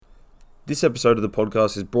This episode of the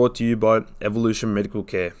podcast is brought to you by Evolution Medical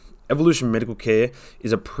Care. Evolution Medical Care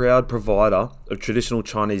is a proud provider of traditional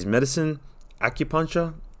Chinese medicine,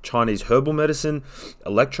 acupuncture, Chinese herbal medicine,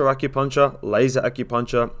 electroacupuncture, laser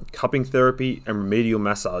acupuncture, cupping therapy, and remedial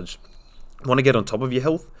massage. Want to get on top of your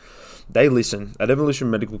health? They listen. At Evolution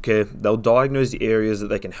Medical Care, they'll diagnose the areas that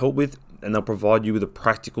they can help with, and they'll provide you with a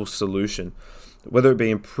practical solution. Whether it be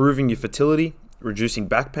improving your fertility, reducing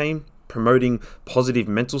back pain, promoting positive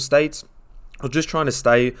mental states, or just trying to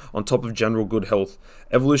stay on top of general good health,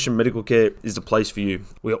 Evolution Medical Care is the place for you.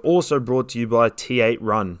 We are also brought to you by T8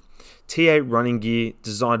 Run. T8 running gear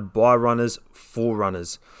designed by runners for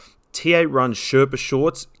runners. T8 Run Sherpa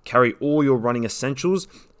shorts carry all your running essentials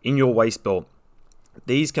in your waist belt.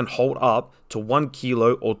 These can hold up to 1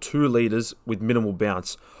 kilo or 2 liters with minimal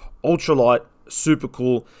bounce. Ultralight, super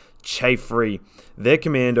cool, chafe free. Their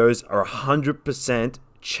commandos are 100%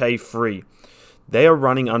 chafe free. They are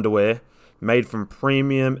running underwear made from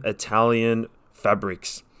premium Italian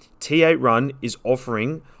fabrics. T8 Run is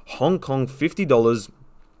offering Hong Kong $50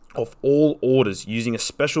 off all orders using a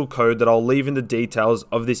special code that I'll leave in the details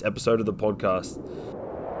of this episode of the podcast.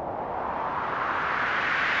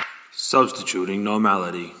 Substituting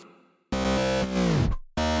normality.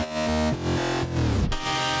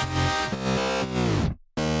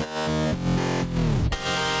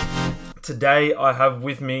 Today I have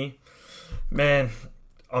with me,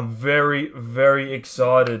 I'm very, very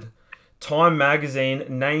excited. Time magazine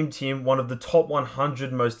named him one of the top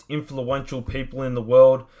 100 most influential people in the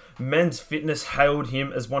world. Men's Fitness hailed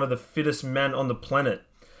him as one of the fittest men on the planet.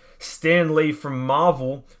 Stan Lee from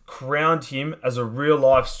Marvel crowned him as a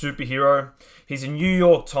real-life superhero. He's a New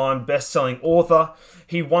York Times best-selling author.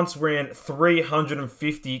 He once ran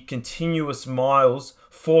 350 continuous miles,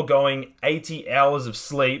 foregoing 80 hours of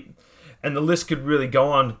sleep. And the list could really go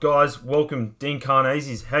on. Guys, welcome, Dean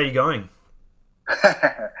Karnazes. How are you going?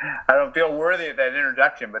 I don't feel worthy of that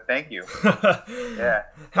introduction, but thank you. Yeah.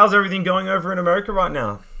 How's everything going over in America right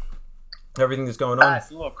now? Everything that's going on?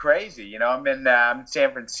 It's a little crazy. You know, I'm in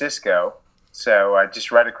San Francisco, so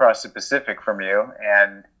just right across the Pacific from you,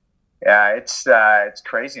 and it's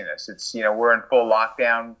craziness. It's, you know, we're in full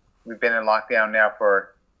lockdown. We've been in lockdown now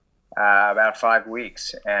for about 5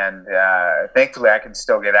 weeks, and thankfully I can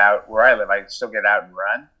still get out where I live. I can still get out and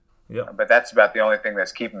run. Yeah. But that's about the only thing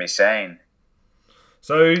that's keeping me sane.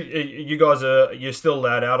 So you guys you're still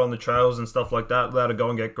allowed out on the trails and stuff like that, allowed to go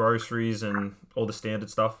and get groceries and all the standard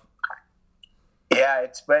stuff? Yeah,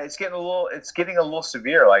 it's getting a little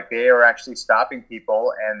severe. Like, they are actually stopping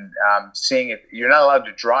people and seeing if you're not allowed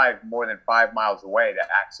to drive more than 5 miles away to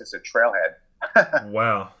access a trailhead.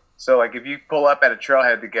 Wow. So, like, if you pull up at a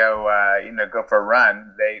trailhead to go, go for a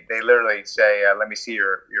run, they literally say, "Let me see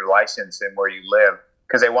your license and where you live,"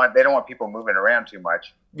 because they don't want people moving around too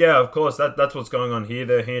much. Yeah, of course. That's what's going on here.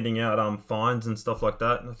 They're handing out fines and stuff like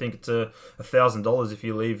that. And I think it's $1,000 if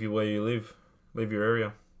you leave where you live your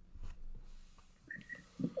area.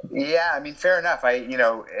 Yeah, I mean, fair enough.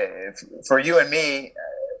 For you and me,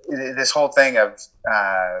 this whole thing of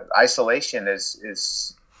isolation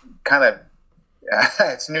is kind of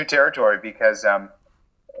it's new territory because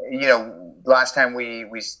last time we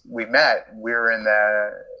met, we were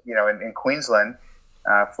in Queensland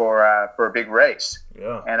for a big race.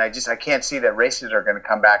 Yeah. And I can't see that races are going to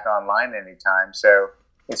come back online anytime. So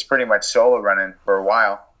it's pretty much solo running for a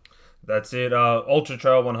while. That's it. Ultra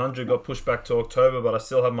Trail 100 got pushed back to October, but I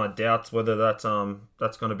still have my doubts whether that's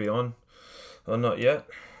going to be on or not yet.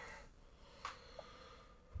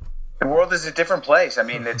 The world is a different place. I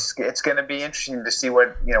mean, it's going to be interesting to see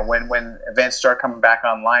what, when events start coming back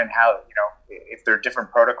online, how, if there are different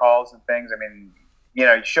protocols and things. I mean, you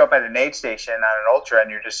show up at an aid station on an ultra and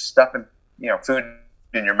you're just stuffing, food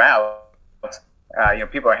in your mouth.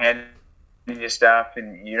 People are handing you stuff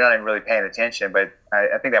and you're not even really paying attention, but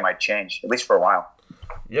I think that might change, at least for a while.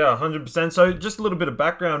 Yeah, 100%. So just a little bit of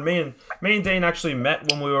background. Me and Dean actually met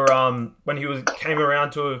when we were when he came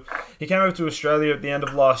over to Australia at the end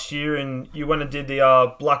of last year, and you went and did the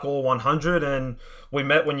Blackall 100, and we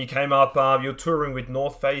met when you came up. You were touring with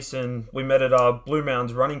North Face, and we met at Blue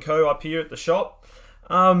Mountains Running Co. up here at the shop.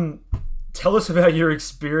 Tell us about your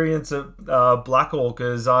experience at Blackall,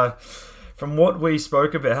 because from what we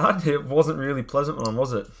spoke about, it wasn't really pleasant one,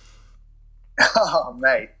 was it? Oh,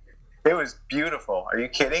 mate. It was beautiful. Are you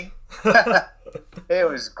kidding? It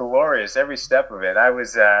was glorious, every step of it. I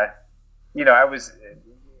was in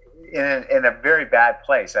a very bad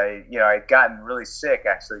place. I'd gotten really sick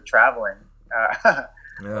actually traveling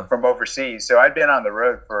from overseas. So I'd been on the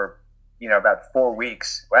road for, about 5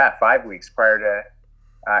 weeks prior to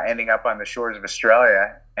ending up on the shores of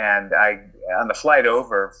Australia. and on the flight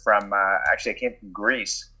over from actually I came from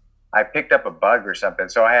Greece. I picked up a bug or something,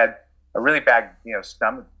 so I had a really bad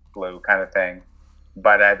stomach flu kind of thing.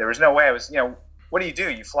 But there was no way I was what do?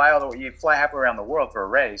 You fly you fly halfway around the world for a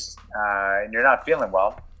race, and you're not feeling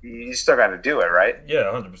well. You still got to do it, right?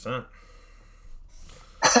 Yeah, 100%.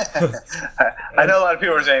 I know a lot of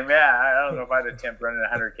people are saying, "Man, I don't know if I'd attempt running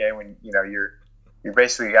 100K when you're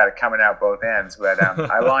basically got it coming out both ends." But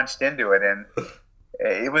I launched into it, and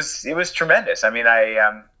it was tremendous. I mean,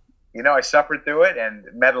 I suffered through it and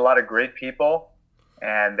met a lot of great people,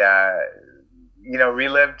 and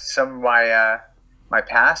relived some of my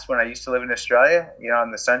past when I used to live in Australia,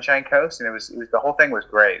 on the Sunshine Coast, and it was the whole thing was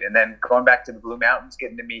great. And then going back to the Blue Mountains,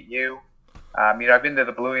 getting to meet you. I've been to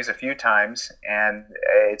the Blueies a few times, and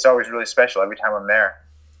it's always really special every time I'm there.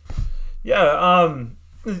 Yeah,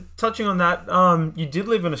 touching on that, you did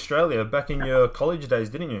live in Australia back in your college days,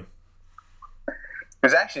 didn't you? It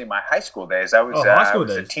was actually my high school days. I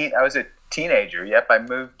was a teenager. Yep, I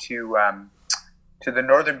moved to the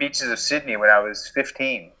northern beaches of Sydney when I was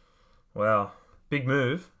 15. Wow, big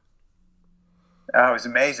move. Oh, it was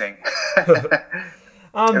amazing.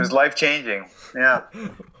 It was life-changing. Yeah.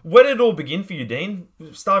 Where did it all begin for you, Dean?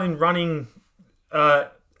 Starting running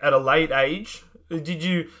at a late age. Did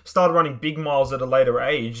you start running big miles at a later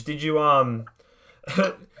age? Did you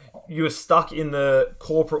you were stuck in the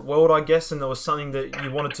corporate world, I guess, and there was something that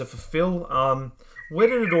you wanted to fulfill? Where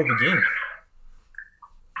did it all begin?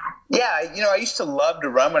 Yeah, I used to love to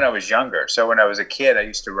run when I was younger. So when I was a kid, I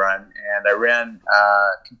used to run, and I ran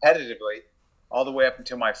competitively all the way up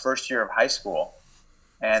until my first year of high school.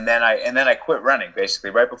 And then I quit running,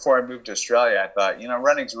 basically. Right before I moved to Australia, I thought,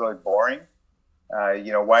 running's really boring. Why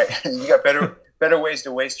you got better ways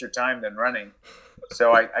to waste your time than running.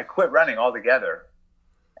 So I quit running altogether.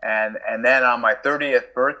 And then on my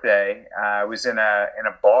 30th birthday, I was in a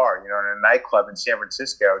bar, in a nightclub in San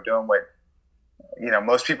Francisco, doing what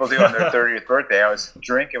most people do on their 30th birthday. I was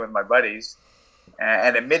drinking with my buddies,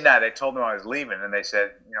 and at midnight I told them I was leaving, and they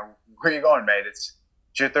said, "Where are you going, mate? It's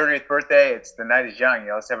your 30th birthday. It's the night is young.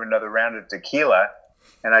 Let's have another round of tequila."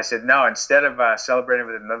 And I said, "No, instead of celebrating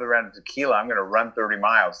with another round of tequila, I'm going to run 30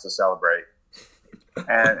 miles to celebrate."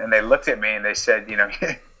 And they looked at me and they said, "You're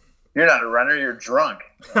not a runner. You're drunk."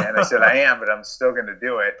 And I said, "I am, but I'm still going to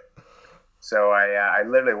do it." So I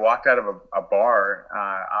literally walked out of a bar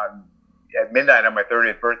at midnight on my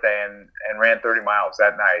 30th birthday and ran 30 miles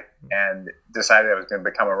that night and decided I was going to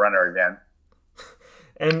become a runner again.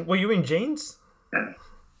 And were you in jeans?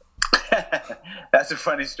 That's a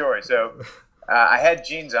funny story. So I had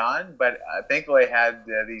jeans on, but thankfully I had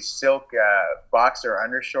these silk boxer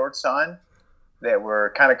undershorts on that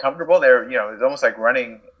were kind of comfortable. They were, it was almost like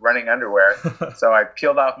running underwear. So I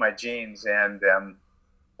peeled off my jeans and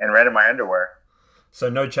ran in my underwear. So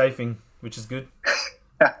no chafing, which is good.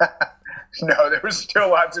 No, there was still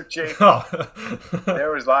lots of chafing.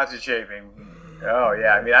 There was lots of chafing. Oh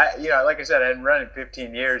yeah, I mean, like I said, I hadn't run in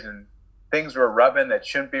 15 years, and things were rubbing that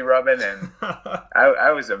shouldn't be rubbing, and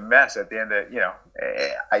I was a mess at the end of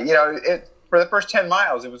for the first 10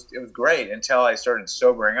 miles it was great until I started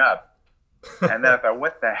sobering up, and then I thought,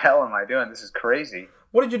 what the hell am I doing? This is crazy.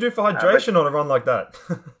 What did you do for hydration on a run like that?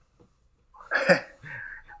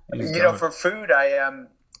 For food,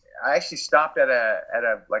 I actually stopped at a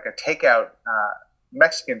takeout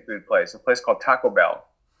Mexican food place, a place called Taco Bell.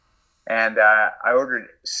 And I ordered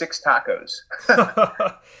 6 tacos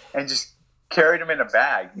and just carried them in a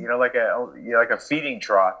bag, like a feeding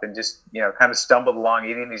trough, and just kind of stumbled along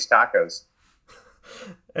eating these tacos.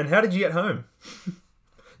 And how did you get home?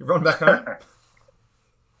 You run back home?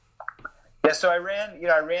 Yeah, so I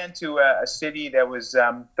ran to a city that was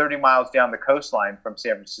 30 miles down the coastline from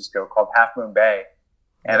San Francisco called Half Moon Bay.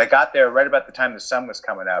 And I got there right about the time the sun was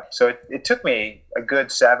coming up. So it took me a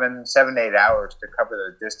good 7, 8 hours to cover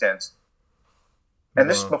the distance. And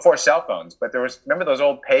this was before cell phones, but remember those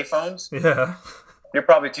old pay phones? Yeah. You're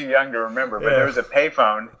probably too young to remember, but there was a pay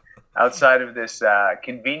phone outside of this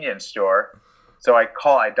convenience store. So I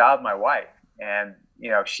dialed my wife, and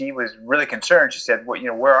she was really concerned. She said, "Well,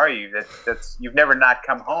 where are you? That's you've never not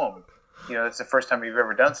come home. That's the first time you've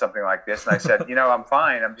ever done something like this." And I said, "I'm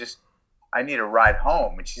fine. I need a ride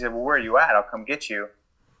home." And she said, "Well, where are you at? I'll come get you."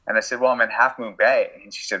 And I said, "Well, I'm in Half Moon Bay."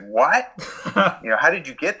 And she said, "What? How did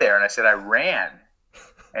you get there?" And I said, "I ran."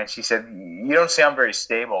 And she said, "You don't sound very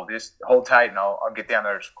stable. Just hold tight, and I'll get down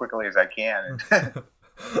there as quickly as I can."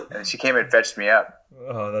 And she came and fetched me up.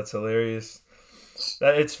 Oh, that's hilarious.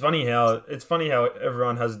 It's funny how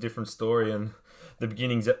everyone has a different story, and the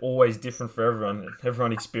beginnings are always different for everyone.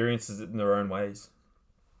 Everyone experiences it in their own ways.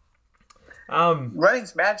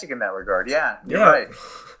 Running's magic in that regard. Yeah, you're Yeah. right.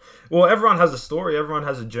 Well, everyone has a story, everyone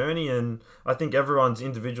has a journey, and I think everyone's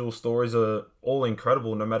individual stories are all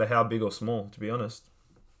incredible, no matter how big or small, to be honest.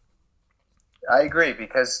 I agree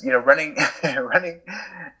because running running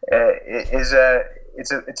is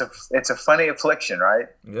it's a funny affliction, right?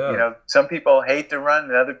 Yeah, Some people hate to run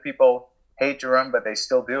and other people hate to run, but they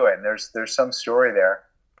still do it. And there's some story there.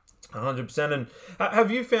 100%. And have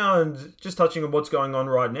you found, just touching on what's going on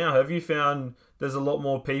right now, have you found there's a lot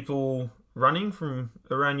more people running from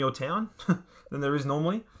around your town than there is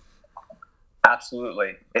normally?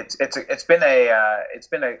 Absolutely, it's been a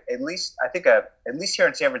at least I think at least here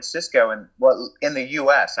in San Francisco and in the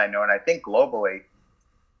U.S. I know, and I think globally,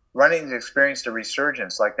 running has experienced a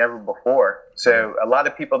resurgence like never before. So a lot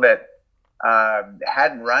of people that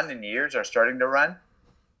hadn't run in years are starting to run.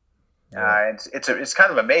 Yeah. It's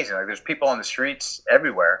kind of amazing. Like there's people on the streets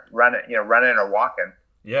everywhere running or walking.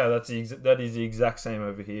 Yeah, that is the exact same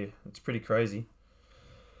over here. It's pretty crazy.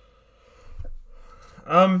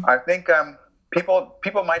 I think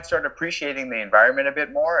people might start appreciating the environment a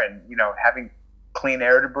bit more, and having clean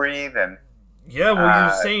air to breathe. And Yeah, well,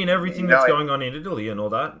 you've seen everything that's going on in Italy and all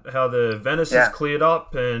that. How the Venice is cleared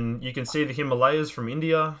up, and you can see the Himalayas from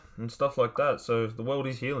India and stuff like that. So the world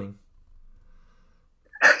is healing.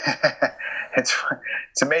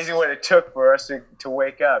 It's amazing what it took for us to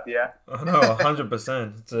wake up. Yeah, I know,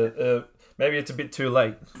 100%. Maybe it's a bit too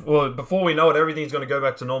late. Well, before we know it, everything's going to go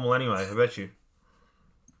back to normal anyway. I bet you.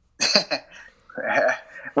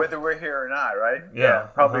 Whether we're here or not, right? Yeah,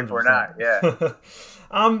 probably 100%. If we're not.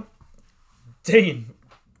 Yeah. Dean,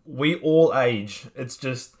 we all age. It's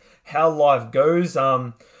just how life goes.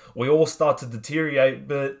 We all start to deteriorate,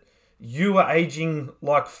 but you are aging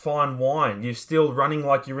like fine wine. You're still running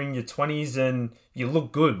like you're in your 20s, and you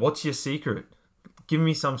look good. What's your secret? Give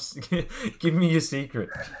me your secret.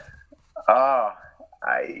 Oh,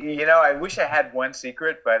 I wish I had one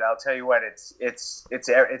secret, but I'll tell you what, it's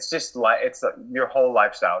just it's your whole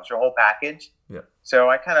lifestyle, it's your whole package. Yeah. So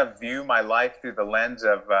I kind of view my life through the lens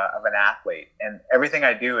of an athlete, and everything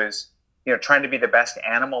I do is trying to be the best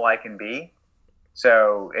animal I can be.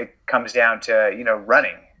 So it comes down to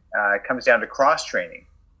running. It comes down to cross training.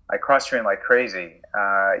 I cross train like crazy.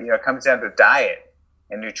 It comes down to diet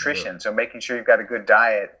and nutrition. Yeah. So making sure you've got a good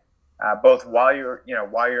diet. Both while you're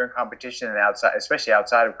in competition and outside, especially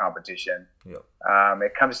outside of competition. Yep.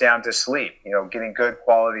 It comes down to sleep. Getting good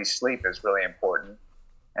quality sleep is really important.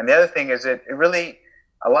 And the other thing is a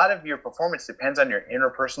lot of your performance depends on your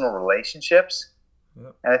interpersonal relationships.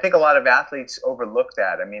 Yep. And I think a lot of athletes overlook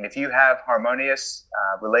that. I mean, if you have harmonious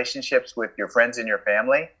relationships with your friends and your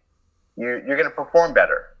family, you're going to perform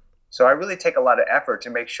better. So I really take a lot of effort to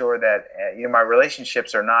make sure that my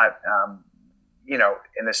relationships are not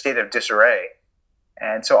in a state of disarray.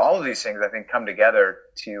 And so all of these things I think come together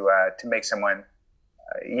to make someone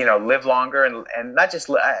live longer and not just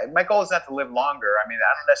my goal is not to live longer. I mean,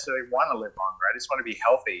 I don't necessarily want to live longer. I just want to be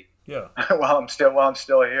healthy. Yeah. while I'm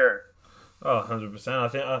still here. Oh,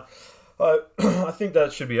 100%. I think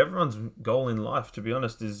that should be everyone's goal in life, to be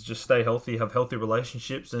honest, is just stay healthy, have healthy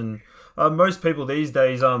relationships. And most people these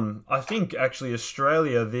days, I think actually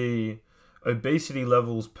Australia, the obesity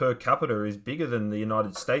levels per capita is bigger than the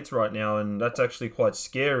United States right now, and that's actually quite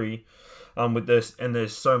scary. With this, and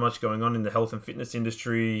there's so much going on in the health and fitness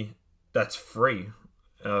industry that's free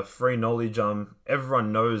knowledge.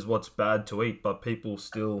 Everyone knows what's bad to eat, but people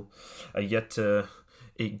still are yet to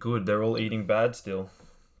eat good. They're all eating bad still.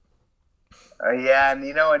 Yeah, and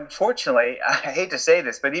unfortunately, I hate to say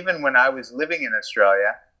this, but even when I was living in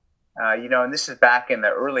Australia, and this is back in the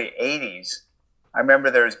early '80s. I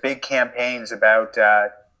remember there was big campaigns about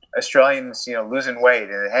Australians, losing weight,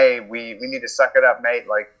 and hey, we need to suck it up, mate.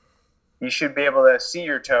 Like, you should be able to see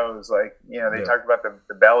your toes. Like, they talked about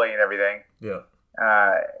the belly and everything. Yeah.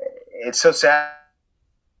 It's so sad.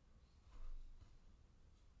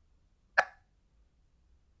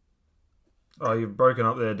 Oh, you've broken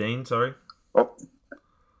up there, Dean. Sorry. Oh.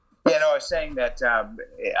 Yeah, no, I was saying that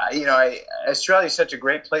Australia is such a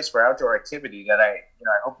great place for outdoor activity that I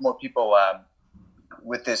hope more people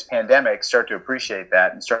with this pandemic start to appreciate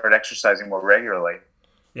that and start exercising more regularly.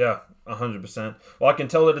 Yeah, 100%. Well, I can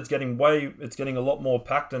tell that it's getting a lot more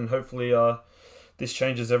packed, and hopefully this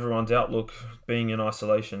changes everyone's outlook being in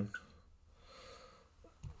isolation.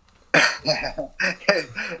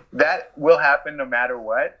 That will happen no matter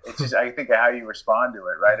what. It's just, I think, how you respond to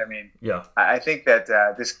it, right? I mean, yeah. I think that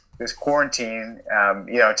this quarantine,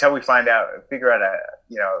 until we figure out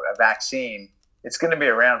a vaccine, it's going to be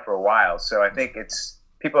around for a while. So I think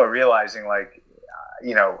people are realizing, like,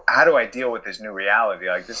 how do I deal with this new reality?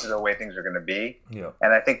 Like, this is the way things are going to be. Yeah.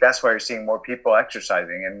 And I think that's why you're seeing more people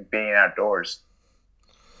exercising and being outdoors.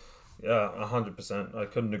 Yeah, 100%. I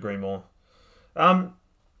couldn't agree more. Um,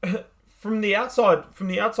 from the outside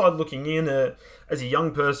looking in, as a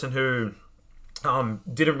young person who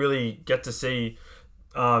didn't really get to see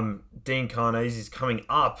Dean Karnazes coming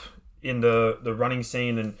up in the running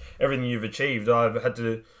scene and everything you've achieved, I've had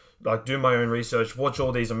to like do my own research, watch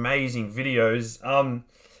all these amazing videos,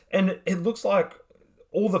 and it looks like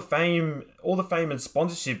all the fame and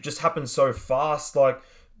sponsorship just happens so fast. Like,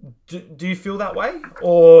 do you feel that way,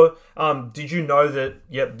 or did you know that?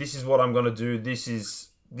 Yep, this is what I'm going to do. This is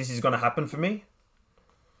going to happen for me.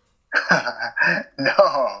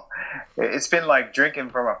 No, it's been like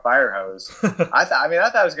drinking from a fire hose. I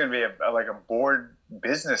thought I was going to be a bored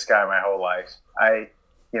business guy my whole life. I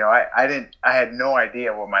had no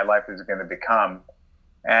idea what my life was going to become.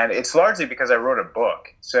 And it's largely because I wrote a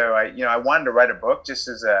book. So I wanted to write a book just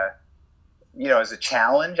as a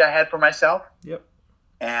challenge I had for myself. Yep.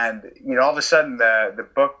 And, all of a sudden the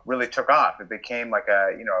book really took off. It became like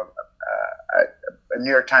a New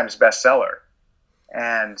York Times bestseller.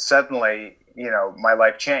 And suddenly, my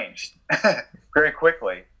life changed very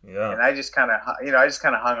quickly. Yeah. And I just kind of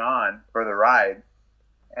hung on for the ride.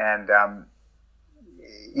 And,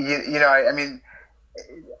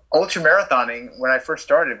 ultra marathoning when I first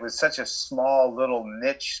started was such a small little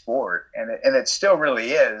niche sport, and it still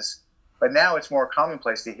really is. But now it's more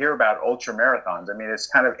commonplace to hear about ultra marathons. I mean, it's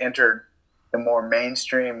kind of entered the more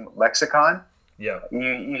mainstream lexicon. Yeah,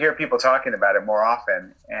 you hear people talking about it more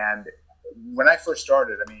often. And when I first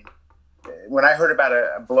started, when I heard about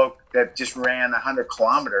a bloke that just ran 100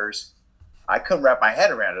 kilometers, I couldn't wrap my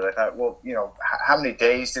head around it. I thought, well, how many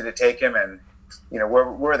days did it take him, and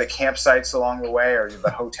where are the campsites along the way, or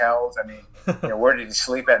the hotels? I mean, where did he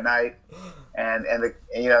sleep at night? And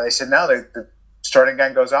they said, no, the starting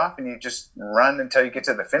gun goes off and you just run until you get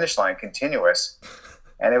to the finish line, continuous.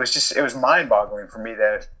 And it was mind boggling for me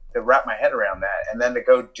to wrap my head around that. And then to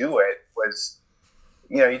go do it was,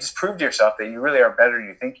 you just prove to yourself that you really are better than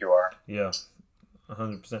you think you are. Yeah.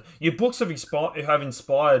 100%. Your books have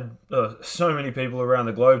inspired so many people around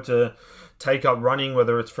the globe to take up running,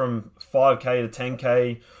 whether it's from 5K to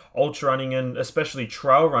 10K, ultra running, and especially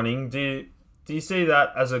trail running. Do you see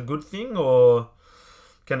that as a good thing, or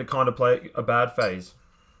can it kind of play a bad phase?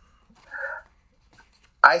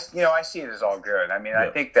 I see it as all good. I mean, yeah. I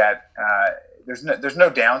think that there's no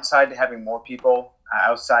downside to having more people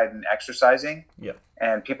outside and exercising, yeah,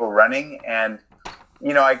 and people running. And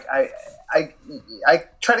I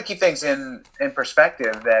try to keep things in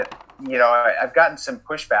perspective that, I've gotten some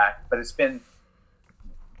pushback, but it's been,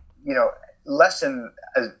 less than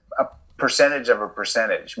a percentage of a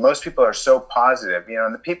percentage. Most people are so positive,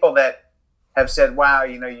 and the people that have said, wow,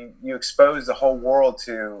 you expose the whole world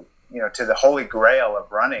to the holy grail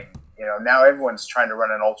of running. Now everyone's trying to run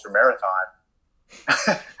an ultra marathon.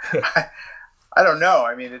 I don't know.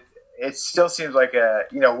 I mean, it still seems like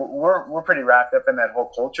we're pretty wrapped up in that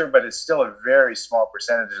whole culture, but it's still a very small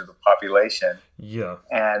percentage of the population. Yeah.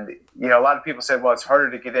 And, a lot of people said, well, it's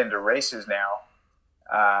harder to get into races now.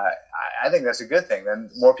 I think that's a good thing. Then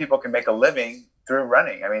more people can make a living through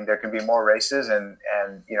running. I mean, there can be more races and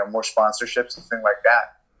more sponsorships and things like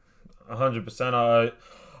that. 100%.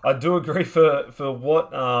 I do agree for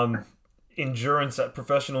what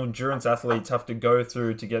professional endurance athletes have to go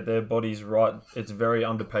through to get their bodies right. It's a very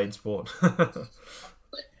underpaid sport.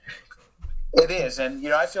 It is. And,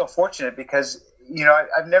 I feel fortunate because,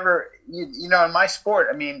 I've never, in my sport,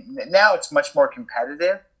 I mean, now it's much more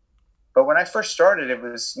competitive. But when I first started, it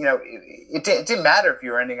was, it didn't matter if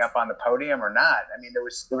you were ending up on the podium or not. I mean, there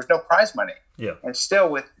was no prize money. Yeah. And still,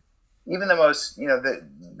 with even the most,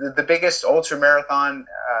 the biggest ultra marathon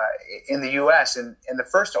in the U.S. and the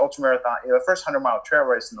first ultra marathon, the first 100-mile trail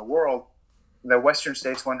race in the world, the Western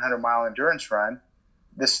States 100-mile endurance run,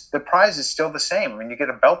 the prize is still the same. I mean, you get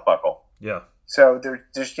a belt buckle. Yeah. So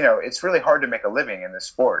there's it's really hard to make a living in this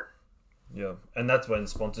sport. Yeah, and that's when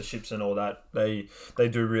sponsorships and all that, they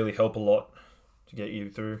do really help a lot to get you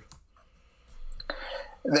through.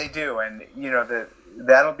 They do, and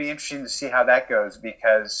that'll be interesting to see how that goes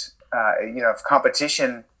because if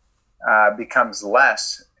competition becomes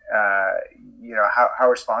less, how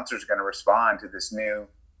are sponsors going to respond to this new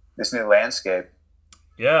landscape?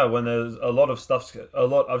 Yeah, when there's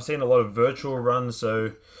I've seen a lot of virtual runs,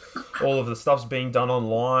 so all of the stuff's being done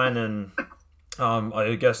online, and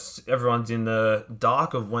I guess everyone's in the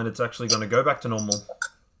dark of when it's actually going to go back to normal.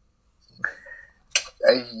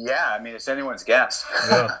 Yeah, I mean, it's anyone's guess.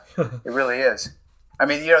 Yeah. It really is. I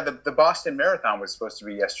mean, the Boston Marathon was supposed to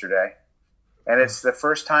be yesterday. And it's the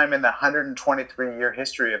first time in the 123-year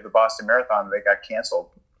history of the Boston Marathon they got canceled.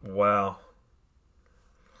 Wow.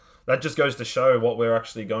 That just goes to show what we're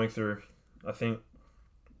actually going through, I think.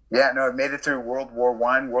 Yeah, no, it made it through World War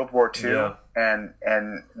One, World War Two, Yeah.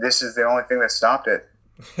 and this is the only thing that stopped it.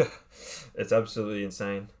 It's absolutely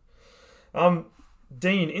insane. Um,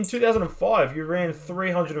 Dean, in 2005, you ran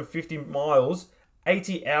 350 miles,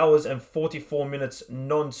 80 hours and 44 minutes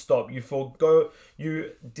non-stop.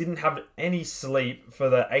 You didn't have any sleep for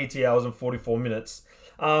the 80 hours and 44 minutes.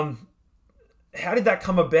 How did that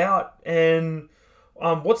come about? And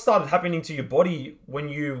what started happening to your body when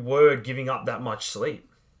you were giving up that much sleep?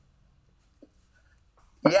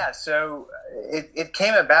 Yeah, so it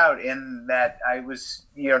came about in that I was,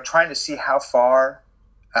 trying to see how far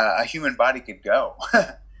a human body could go.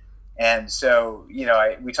 And so,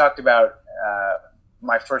 we talked about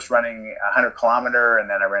my first running 100-kilometer, and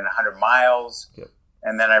then I ran 100 miles. Yep.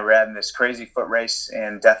 And then I ran this crazy foot race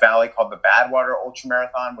in Death Valley called the Badwater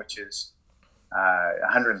Ultramarathon, which is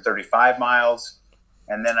 135 miles.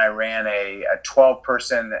 And then I ran a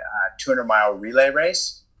 12-person 200-mile relay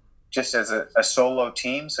race just as a solo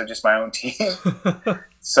team, so just my own team.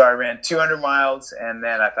 So I ran 200 miles, and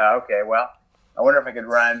then I thought, okay, well, I wonder if I could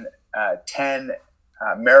run 10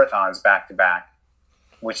 marathons back to back,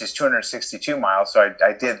 which is 262 miles. So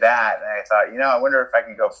I did that, and I thought, I wonder if I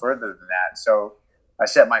can go further than that. So I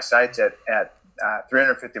set my sights at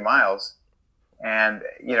 350 miles, and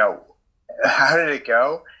how did it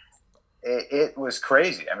go? It was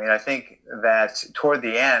crazy. I mean, I think that toward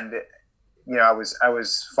the end, I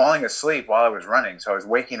was falling asleep while I was running, so I was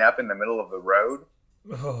waking up in the middle of the road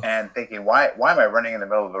and thinking, why am I running in the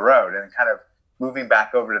middle of the road? And kind of moving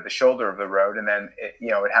back over to the shoulder of the road, and then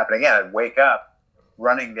it happened again. I'd wake up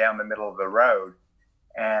running down the middle of the road,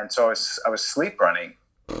 and so I was sleep running,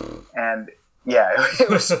 and yeah, it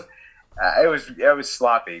was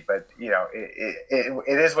sloppy, but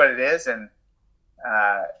it is what it is, and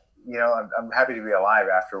I'm happy to be alive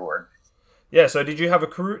afterward. Yeah. So did you have a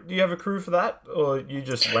crew? Do you have a crew for that, or you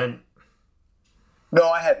just went? No,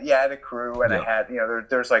 I had a crew, and I had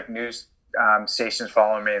there's like news stations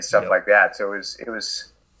following me and stuff like that. So it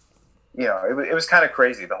was kind of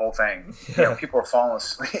crazy, the whole thing. People were falling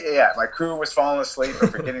asleep. Yeah, my crew was falling asleep or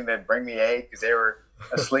forgetting to bring me aid because they were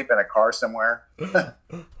asleep in a car somewhere.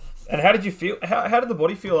 And how did you feel? How did the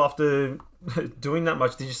body feel after doing that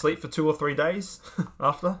much? Did you sleep for 2 or 3 days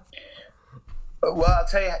after? Well, I'll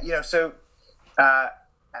tell you, so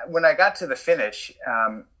when I got to the finish,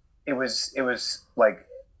 it was like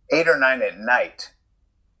 8 or 9 at night,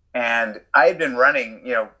 and I had been running,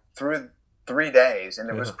 through 3 days, and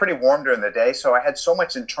it was pretty warm during the day, so I had so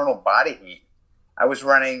much internal body heat.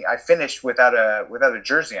 I finished without a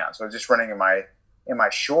jersey on, so I was just running in my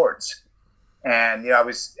shorts, and I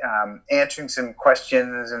was answering some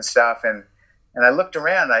questions and stuff, and I looked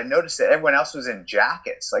around, and I noticed that everyone else was in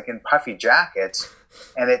jackets, like in puffy jackets,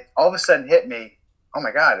 and it all of a sudden hit me, oh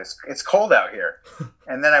my God, it's cold out here.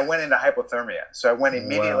 And then I went into hypothermia. So I went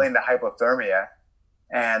immediately into hypothermia,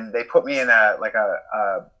 and they put me in a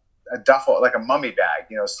duffel, like a mummy bag,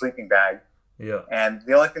 sleeping bag. Yeah. And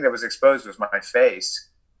the only thing that was exposed was my face.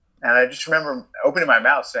 And I just remember opening my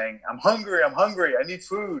mouth saying, I'm hungry, I need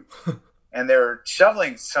food. And they were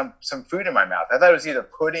shoveling some food in my mouth. I thought it was either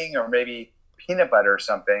pudding or maybe peanut butter or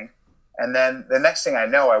something. And then the next thing I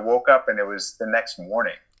know, I woke up and it was the next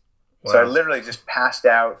morning. Wow. So I literally just passed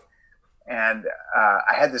out, and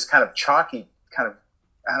I had this kind of chalky, kind of,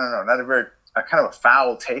 I don't know, kind of a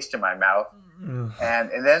foul taste in my mouth.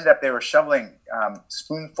 And it ended up they were shoveling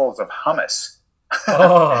spoonfuls of hummus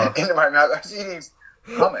into my mouth. I was eating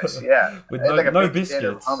hummus, yeah. With no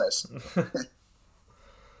biscuits. Hummus.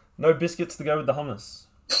 No biscuits to go with the hummus.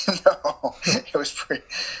 No, it was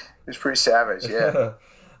pretty savage, yeah.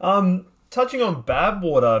 Touching on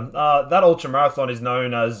Badwater, that ultramarathon is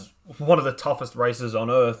known as one of the toughest races on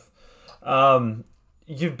earth.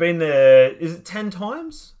 You've been there, is it 10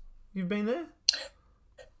 times you've been there?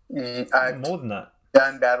 More than that.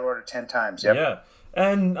 Done Badwater 10 times, yep. Yeah.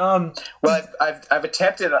 And well, I've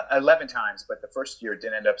attempted 11 times, but the first year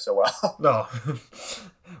didn't end up so well. No,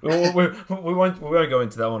 we won't go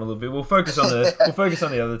into that one a little bit. We'll focus on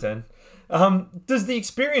the other 10. Does the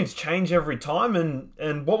experience change every time,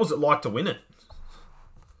 and what was it like to win it?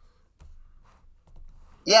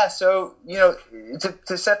 Yeah, so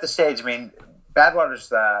to set the stage, I mean, Badwater's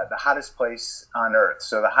the hottest place on Earth.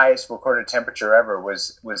 So the highest recorded temperature ever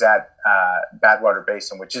was at Badwater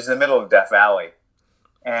Basin, which is in the middle of Death Valley.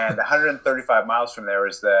 And 135 miles from there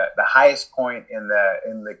is the highest point in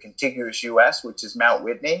the contiguous U.S., which is Mount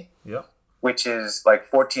Whitney, yeah, which is like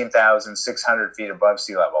 14,600 feet above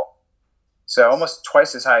sea level. so almost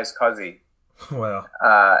twice as high as Cuzzy. Wow.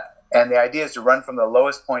 And the idea is to run from the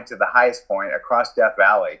lowest point to the highest point across Death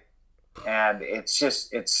Valley. And it's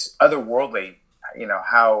otherworldly,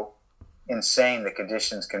 how insane the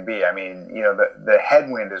conditions can be. I mean, the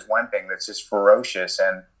headwind is one thing that's just ferocious.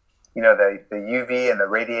 And, the UV and the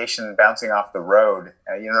radiation bouncing off the road,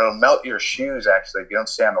 it'll melt your shoes, actually, if you don't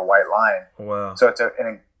stay on the white line. Wow. So it's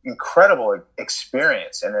an incredible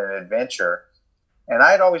experience and an adventure. And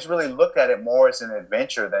I'd always really looked at it more as an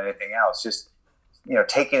adventure than anything else, just,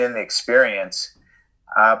 taking in the experience.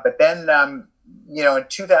 But then, in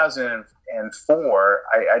 2004,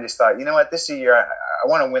 I just thought, you know what, this is a year I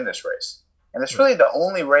want to win this race. And it's really the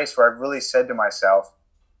only race where I've really said to myself,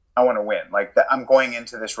 I want to win. Like, I'm going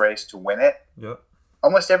into this race to win it. Yep.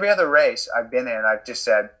 Almost every other race I've been in, I've just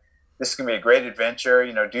said, this is going to be a great adventure,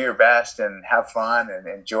 do your best and have fun and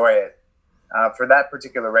enjoy it. For that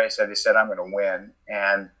particular race, I just said, I'm going to win.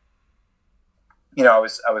 And, I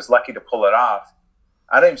was lucky to pull it off.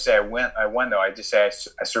 I don't even say I won though. I just say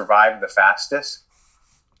I survived the fastest,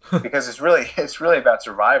 because it's really about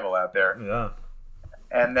survival out there. Yeah.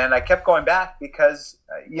 And then I kept going back because,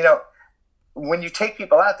 when you take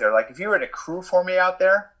people out there, like if you were to crew for me out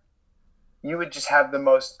there, you would just have the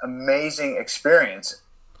most amazing experience.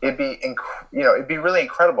 It'd be really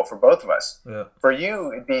incredible for both of us. Yeah. For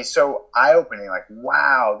you, it'd be so eye-opening. Like,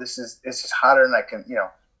 wow, this is hotter than I can.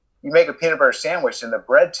 You make a peanut butter sandwich and the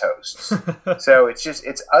bread toasts. So it's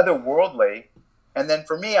otherworldly. And then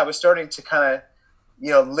for me, I was starting to kind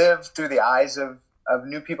of, live through the eyes of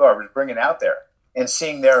new people I was bringing out there and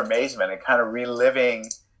seeing their amazement and kind of reliving,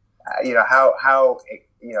 how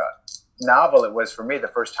novel it was for me the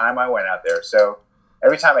first time I went out there. So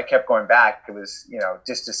every time I kept going back, it was,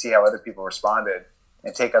 just to see how other people responded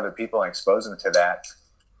and take other people and expose them to that.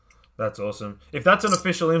 That's awesome. If that's an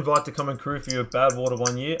official invite to come and crew for you at Badwater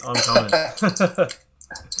one year, I'm coming.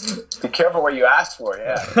 Be careful what you ask for,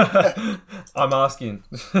 yeah. I'm asking.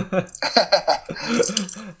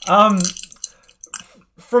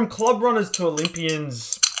 From club runners to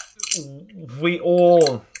Olympians, we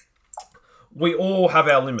all have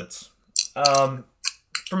our limits. From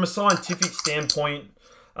a scientific standpoint,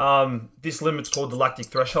 this limit's called the lactic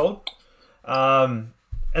threshold. And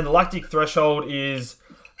the lactic threshold is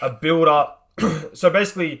a build-up. So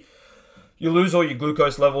basically, you lose all your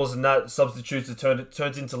glucose levels, and that substitutes it,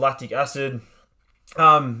 turns into lactic acid.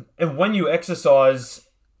 And when you exercise,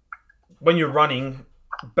 when you're running,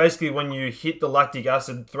 basically when you hit the lactic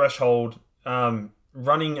acid threshold,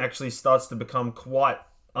 running actually starts to become quite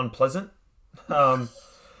unpleasant.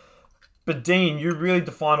 But Dean, you really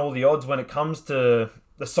define all the odds when it comes to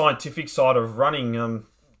the scientific side of running.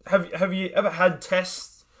 Have you ever had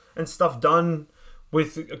tests and stuff done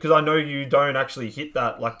because I know you don't actually hit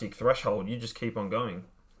that lactic threshold, you just keep on going?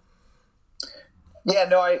 Yeah,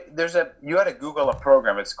 no, you had to Google a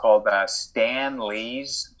program. It's called Stan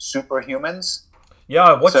Lee's Superhumans. Yeah,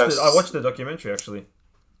 I watched the documentary actually.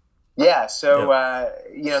 Yeah, so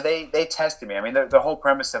they tested me. I mean, the whole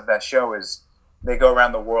premise of that show is they go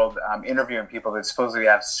around the world interviewing people that supposedly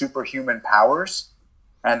have superhuman powers,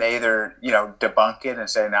 and they either debunk it and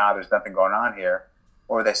say, "Nah, there's nothing going on here,"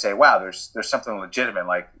 or they say, "Wow, there's something legitimate.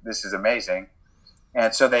 Like, this is amazing."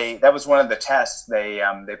 And so that was one of the tests they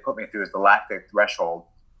put me through, is the lactic threshold,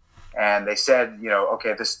 and they said,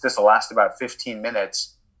 okay, this will last about 15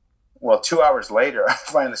 minutes. Well, 2 hours later, I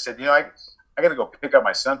finally said, I got to go pick up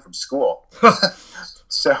my son from school.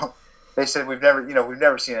 So they said, we've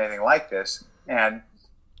never seen anything like this. And,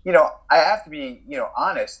 I have to be,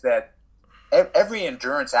 honest that every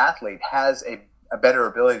endurance athlete has a better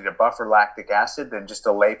ability to buffer lactic acid than just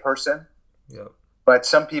a layperson. Yep. But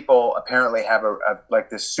some people apparently have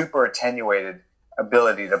this super attenuated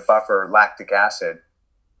ability to buffer lactic acid.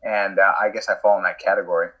 And I guess I fall in that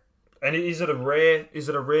category. And is it a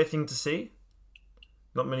rare thing to see?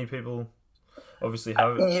 Not many people obviously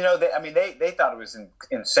have it. They thought it was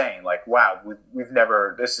insane. Like, wow,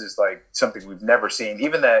 this is like something we've never seen.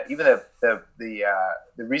 Even the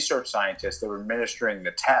research scientists that were administering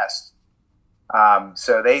the test,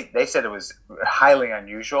 so they said it was highly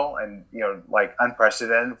unusual and like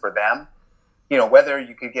unprecedented for them. Whether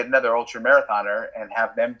you could get another ultra marathoner and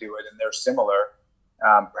have them do it and they're similar,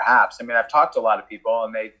 perhaps. I mean, I've talked to a lot of people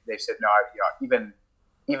and they said no.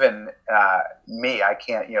 Even me, I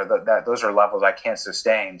can't. Those are levels I can't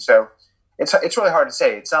sustain. So it's really hard to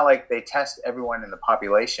say. It's not like they test everyone in the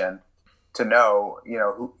population to know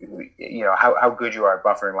how good you are at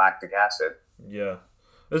buffering lactic acid. Yeah,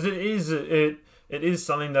 as it is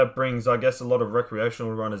something that brings, I guess, a lot of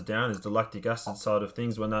recreational runners down, is the lactic acid side of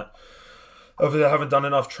things. When that of they haven't done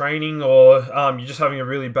enough training, or you're just having a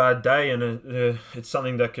really bad day, and it's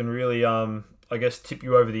something that can really, I guess, tip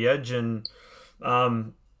you over the edge. And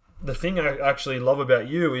the thing I actually love about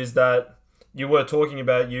you is that you were talking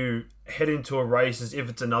about you head into a race as if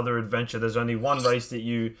it's another adventure. There's only one race that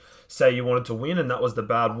you say you wanted to win, and that was the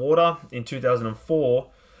Bad Water in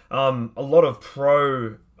 2004. A lot of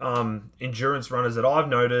pro endurance runners that I've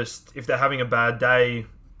noticed, if they're having a bad day,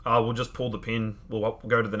 we'll just pull the pin. We'll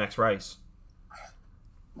go to the next race.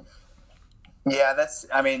 Yeah, that's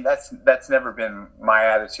never been my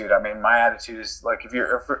attitude. I mean, my attitude is like, if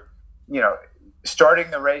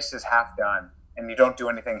starting the race is half done and you don't do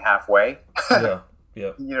anything halfway, yeah.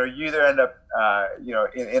 You either end up,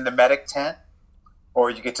 in the medic tent, or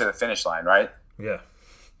you get to the finish line, right? Yeah.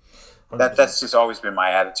 That's just always been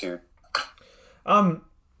my attitude. Now,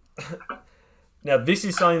 this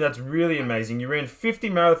is something that's really amazing. You ran 50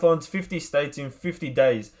 marathons, 50 states in 50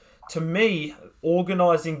 days. To me,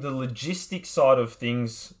 organising the logistics side of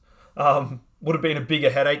things would have been a bigger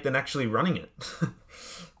headache than actually running it.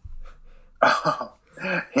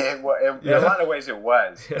 In a lot of ways it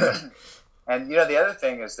was. Yeah. And, the other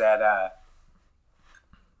thing is that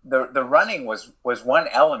the running was one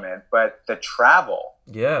element, but the travel.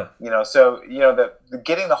 Yeah. The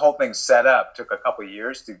getting the whole thing set up took a couple of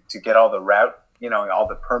years to get all the route, all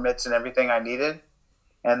the permits and everything I needed.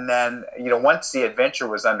 And then, once the adventure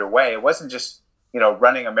was underway, it wasn't just,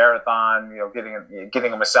 running a marathon,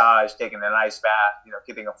 getting a massage, taking an ice bath,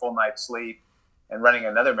 getting a full night's sleep and running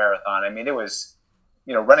another marathon. I mean, it was,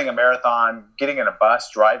 running a marathon, getting in a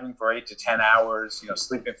bus, driving for 8 to 10 hours,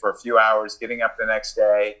 sleeping for a few hours, getting up the next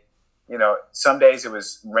day. Some days it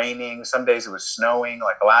was raining, some days it was snowing,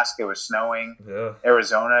 like Alaska was snowing. Yeah.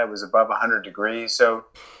 Arizona, it was above 100 degrees. So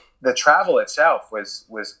the travel itself was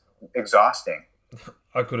exhausting.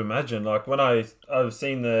 I could imagine. Like when I've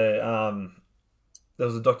seen there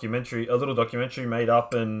was a little documentary made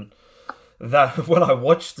up, and that when I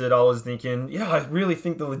watched it, I was thinking, yeah, I really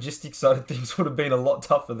think the logistics side of things would have been a lot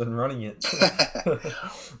tougher than running it.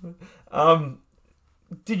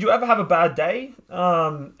 Did you ever have a bad day?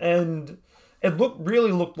 And it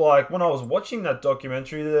really looked like when I was watching that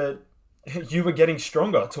documentary that you were getting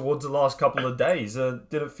stronger towards the last couple of days.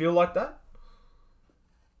 Did it feel like that?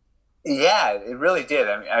 Yeah, it really did.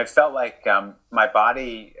 I mean, I felt like my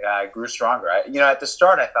body grew stronger. At the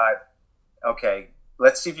start, I thought, okay,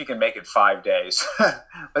 let's see if you can make it 5 days.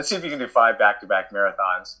 Let's see if you can do 5 back-to-back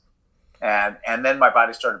marathons. And then my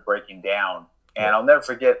body started breaking down. And I'll never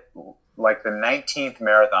forget, like the 19th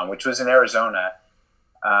marathon, which was in Arizona.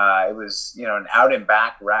 It was, an out and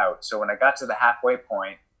back route. So when I got to the halfway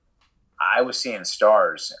point, I was seeing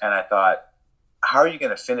stars. And I thought, how are you going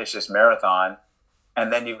to finish this marathon?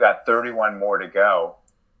 And then you've got 31 more to go.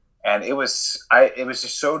 And it was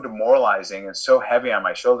just so demoralizing and so heavy on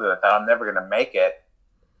my shoulder that I thought I'm never going to make it.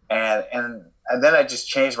 And then I just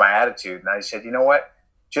changed my attitude, and I said, you know what?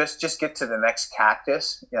 Just get to the next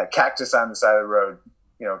cactus, cactus on the side of the road,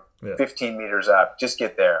 15 meters up. Just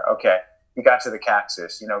get there. Okay, you got to the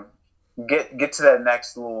cactus. Get to that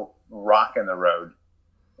next little rock in the road.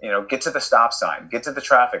 Get to the stop sign. Get to the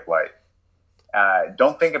traffic light.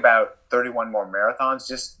 Don't think about 31 more marathons.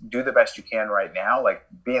 Just do the best you can right now. Like,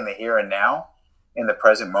 be in the here and now, in the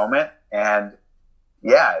present moment, and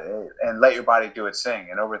let your body do its thing.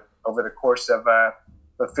 And over the course of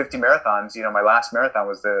 50 marathons, my last marathon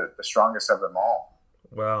was the strongest of them all.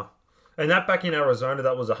 Wow. And that back in Arizona,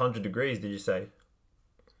 that was 100 degrees, did you say?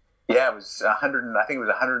 Yeah, it was 100. I think it was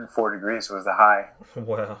 104 degrees was the high.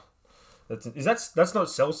 Wow. That's not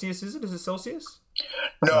Celsius, is it? Is it Celsius?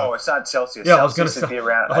 No, it's not Celsius. Yeah, Celsius I was going to say.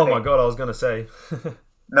 My God, I was going to say.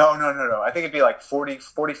 No. I think it'd be like 40,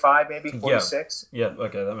 45, maybe 46. Yeah.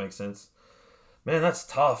 Okay, that makes sense. Man, that's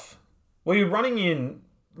tough. Were you running in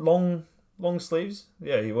long sleeves?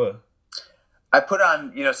 Yeah, you were. I put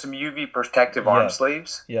on, some UV protective arm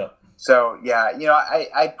sleeves. Yeah. So yeah,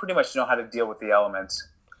 I pretty much know how to deal with the elements.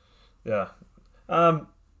 Yeah.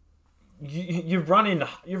 You've run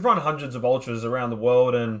hundreds of ultras around the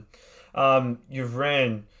world, and you've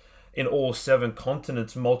ran in all 7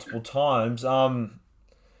 continents multiple times.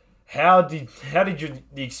 How did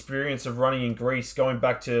the experience of running in Greece, going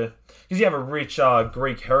back to, because you have a rich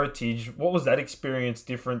Greek heritage, what was that experience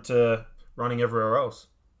different to running everywhere else?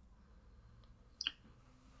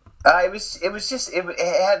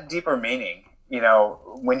 It had deeper meaning.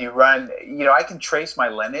 When you run, I can trace my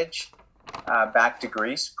lineage back to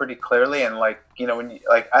Greece pretty clearly, and when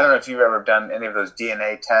I don't know if you've ever done any of those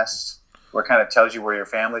DNA tests where it kind of tells you where your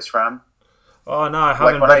family's from. Oh no, I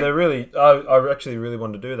haven't. But they're really. I actually really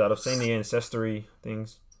want to do that. I've seen the ancestry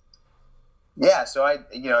things. Yeah, so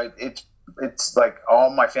it's like all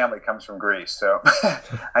my family comes from Greece, so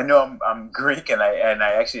I know I'm Greek, and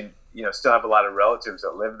I actually still have a lot of relatives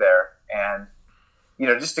that live there, and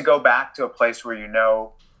just to go back to a place where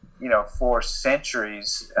for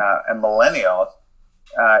centuries and millennia,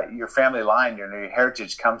 your family line, your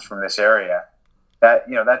heritage comes from this area.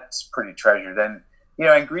 That's pretty treasured, and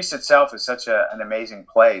Greece itself is such an amazing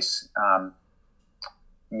place.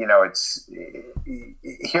 It's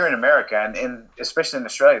here in America and especially in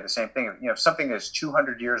Australia, the same thing. If something is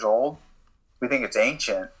 200 years old, we think it's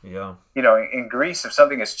ancient. Yeah. In Greece, if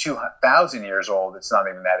something is 2,000 years old, it's not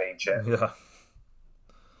even that ancient. Yeah.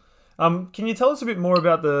 Can you tell us a bit more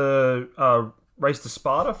about the race to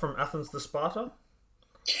Sparta, from Athens to Sparta?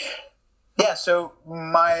 Yeah, so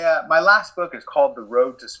my last book is called The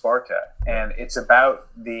Road to Sparta, and it's about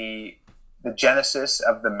the genesis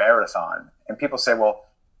of the marathon. And people say, well,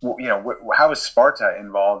 how is Sparta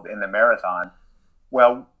involved in the marathon?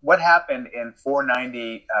 Well, what happened in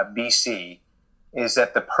 490 BC is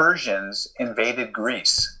that the Persians invaded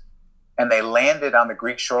Greece, and they landed on the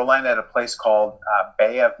Greek shoreline at a place called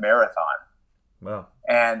Bay of Marathon. Wow.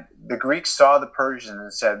 And the Greeks saw the Persians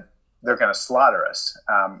and said, they're going to slaughter us.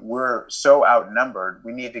 We're so outnumbered,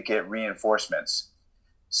 we need to get reinforcements.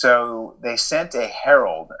 So they sent a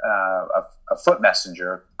herald, a foot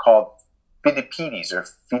messenger called Phidippides,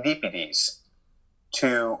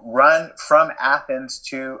 to run from Athens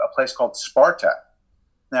to a place called Sparta.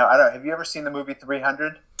 Now, I don't know, have you ever seen the movie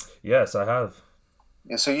 300? Yes, I have.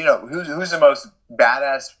 So who's the most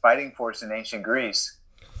badass fighting force in ancient Greece?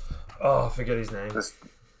 Oh, I forget his name.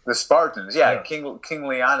 The Spartans, yeah. King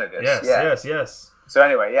Leonidas. Yes. So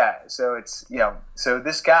anyway, so it's so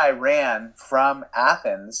this guy ran from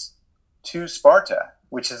Athens to Sparta,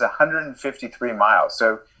 which is 153 miles.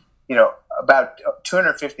 So about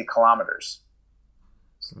 250 kilometers.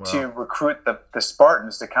 Wow. To recruit the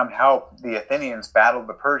Spartans to come help the Athenians battle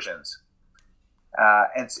the Persians.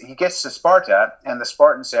 And so he gets to Sparta, and the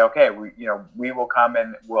Spartans say, "Okay, we will come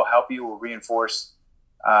and we'll help you. We'll reinforce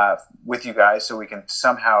with you guys, so we can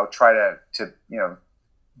somehow try to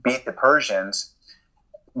beat the Persians.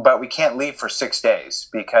 But we can't leave for 6 days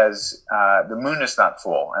because the moon is not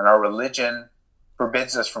full, and our religion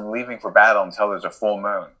forbids us from leaving for battle until there's a full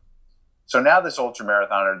moon." So now this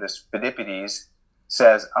ultramarathoner, this Phidippides,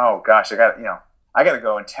 says, "Oh gosh, I got to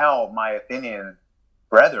go and tell my Athenian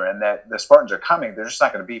brethren that the Spartans are coming. They're just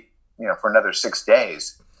not going to be for another 6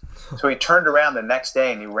 days." So he turned around the next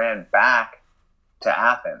day and he ran back to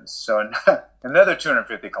Athens. So another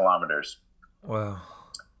 250 kilometers. Wow.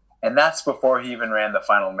 And that's before he even ran the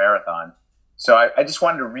final marathon. So I just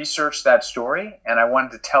wanted to research that story, and I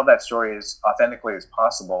wanted to tell that story as authentically as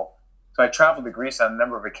possible. So I traveled to Greece on a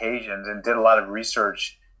number of occasions and did a lot of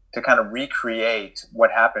research to kind of recreate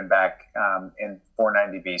what happened back in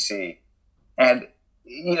 490 BC. And,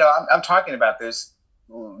 I'm talking about this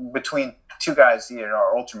between two guys,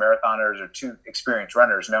 are ultramarathoners or two experienced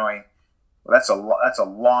runners, knowing that's a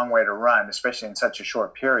long way to run, especially in such a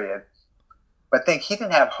short period. But think, he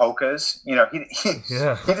didn't have Hokas, he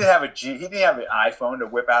didn't have he didn't have an iPhone to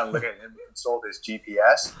whip out and look at and consult his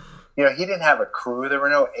GPS. He didn't have a crew. There were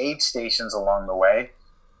no aid stations along the way.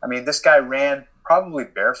 I mean, this guy ran probably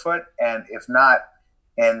barefoot, and if not,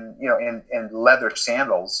 in leather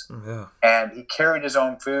sandals. Yeah. And he carried his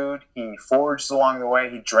own food. He foraged along the way.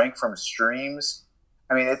 He drank from streams.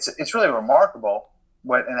 I mean, it's really remarkable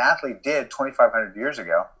what an athlete did 2,500 years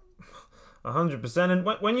ago. 100%. And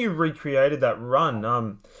when you recreated that run,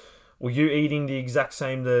 were you eating the exact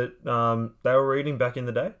same that they were eating back in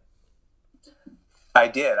the day? I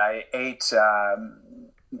did. I ate,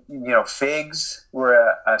 figs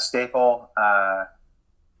were a staple.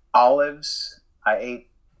 Olives. I ate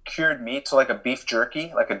cured meat, so like a beef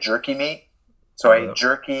jerky, like a jerky meat. So I ate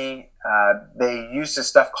jerky. They used this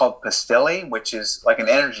stuff called pastilli, which is like an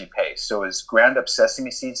energy paste. So it's ground up sesame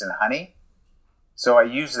seeds and honey. So I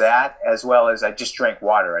used that, as well as I just drank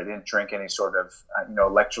water. I didn't drink any sort of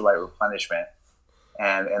electrolyte replenishment,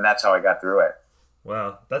 and that's how I got through it.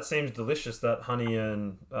 Wow, that seems delicious, that honey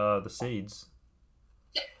and the seeds.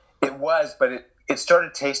 It was, but it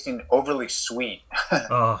started tasting overly sweet.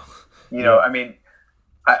 Oh, I mean,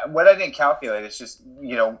 what I didn't calculate is just,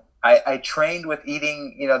 I trained with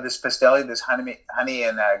eating, this pastilli, this honey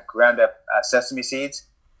and ground up sesame seeds,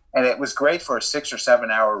 and it was great for a 6 or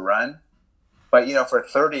 7 hour run. But, for a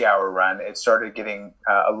 30-hour run, it started getting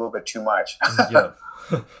a little bit too much. Yeah,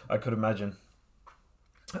 I could imagine.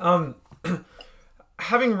 Having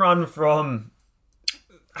run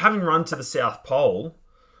to the South Pole,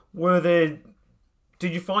 did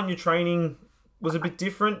you find your training was a bit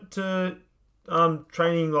different to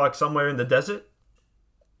training like somewhere in the desert?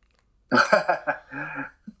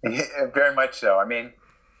 Yeah, very much so. I mean,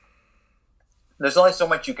 there's only so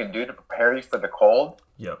much you can do to prepare you for the cold.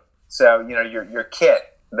 Yep. So your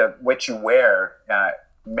kit, what you wear,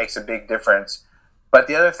 makes a big difference. But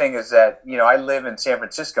the other thing is that I live in San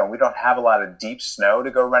Francisco, and we don't have a lot of deep snow to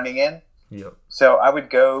go running in. Yep. So I would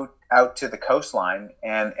go out to the coastline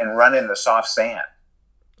and run in the soft sand.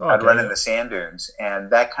 I'd run in the sand dunes, and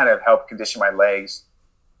that kind of helped condition my legs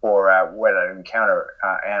for what I'd encounter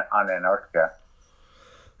on Antarctica.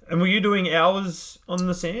 And were you doing hours on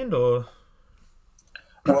the sand, or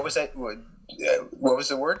What was that? What was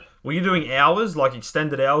the word? were you doing hours, like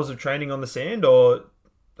extended hours of training on the sand, or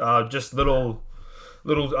just little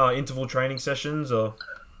interval training sessions, or?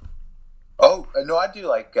 Oh no, I do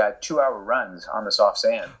like 2 hour runs on the soft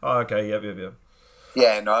sand. Oh, okay, yep.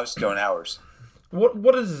 Yeah, no, I was doing hours.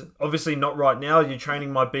 What is, obviously not right now, your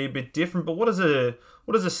training might be a bit different, but what does a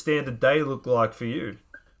standard day look like for you,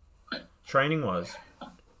 training wise?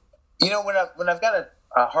 When I've got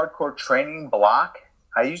a hardcore training block,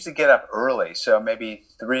 I usually get up early, so maybe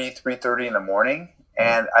 3:30 in the morning,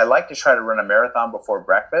 and I like to try to run a marathon before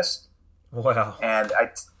breakfast. Wow. And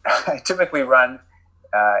I typically run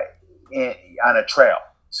on a trail.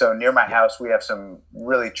 So near my house, we have some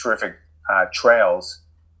really terrific trails,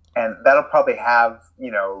 and that'll probably have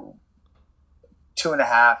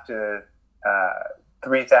 2.5 to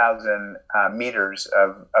 3,000 meters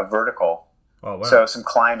of vertical. Oh, wow. So some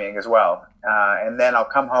climbing as well, and then I'll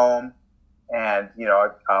come home, and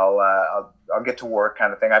I'll get to work,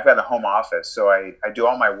 kind of thing. I've got a home office, so I do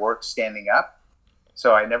all my work standing up.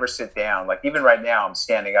 So I never sit down. Like even right now, I'm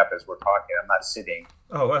standing up as we're talking. I'm not sitting.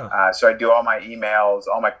 Oh, wow. So I do all my emails,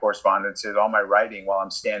 all my correspondences, all my writing while I'm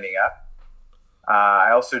standing up.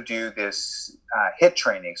 I also do this HIIT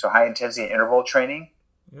training, so high intensity interval training,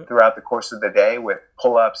 throughout the course of the day with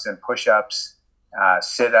pull-ups and push-ups,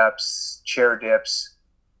 sit-ups, chair dips,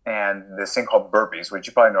 and this thing called burpees, which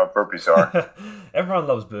you probably know what burpees are. Everyone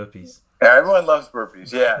loves burpees. Yeah, everyone loves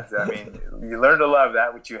burpees. Yeah, I mean, you learn to love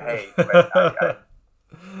that which you hate. But I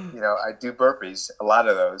do burpees, a lot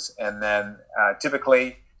of those, and then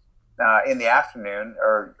typically in the afternoon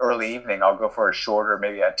or early evening, I'll go for a shorter,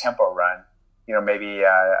 maybe a tempo run. Maybe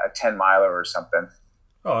a 10-miler or something.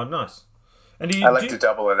 Oh, nice. And I like to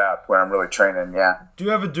double it up when I'm really training. Yeah. Do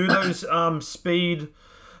you ever do those speed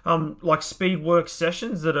work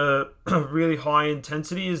sessions that are really high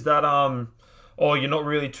intensity? Is that or you're not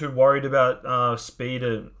really too worried about speed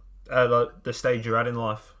at the stage you're at in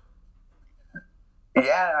life?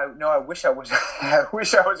 Yeah, I wish I was. I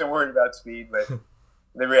wish I wasn't worried about speed, but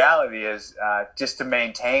the reality is, just to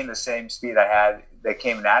maintain the same speed I had that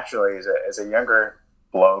came naturally as a younger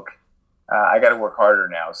bloke, I got to work harder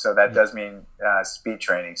now. So that does mean speed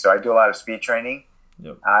training. So I do a lot of speed training.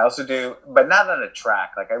 Yep. I also do, but not on a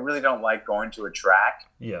track. Like I really don't like going to a track.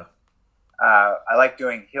 Yeah. I like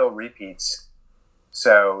doing hill repeats.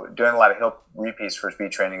 So doing a lot of hill repeats for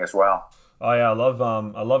speed training as well. Oh yeah, I love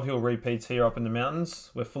hill repeats here up in the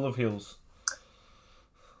mountains. We're full of hills.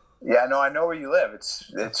 Yeah, no, I know where you live.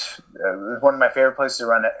 It's one of my favorite places to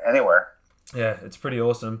run anywhere. Yeah, it's pretty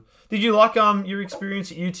awesome. Did you like your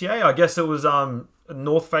experience at UTA? I guess it was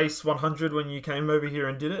North Face 100 when you came over here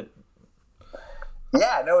and did it.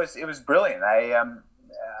 Yeah, no, it was brilliant. I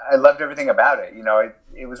loved everything about it.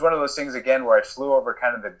 It was one of those things again where I flew over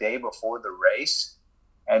kind of the day before the race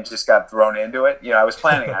and just got thrown into it. I was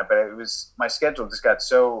planning on it, but it was my schedule just got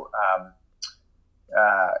so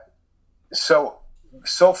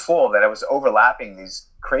full that I was overlapping these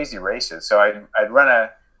crazy races. So I'd run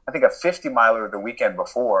I think a 50-miler the weekend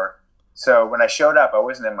before. So when I showed up, I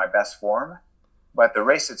wasn't in my best form, but the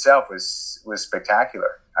race itself was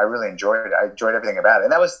spectacular. I really enjoyed it. I enjoyed everything about it,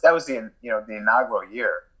 and that was the the inaugural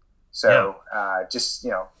year. So just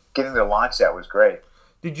getting to launch that was great.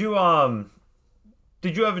 Did you ever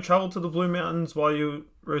travel to the Blue Mountains while you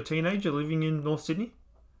were a teenager living in North Sydney?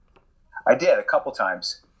 I did a couple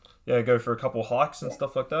times. Yeah, go for a couple hikes and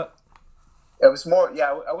stuff like that. It was more,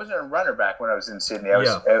 I wasn't a runner back when I was in Sydney. I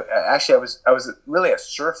was really a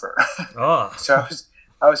surfer. Oh. So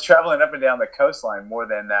I was traveling up and down the coastline more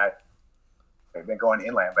than going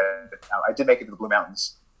inland. But I did make it to the Blue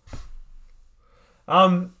Mountains.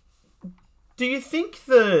 Do you think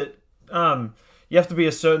that you have to be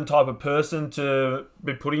a certain type of person to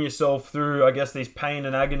be putting yourself through, I guess, these pain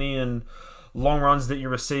and agony and long runs that you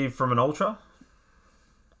receive from an ultra?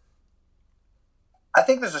 I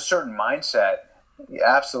think there's a certain mindset.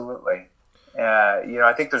 Yeah, absolutely.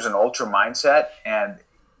 I think there's an ultra mindset, and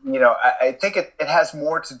I think it has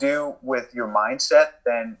more to do with your mindset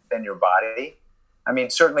than your body. I mean,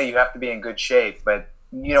 certainly you have to be in good shape, but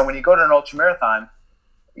when you go to an ultra marathon,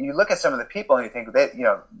 you look at some of the people and you think that,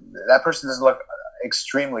 that person doesn't look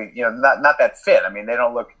extremely, not that fit. I mean, they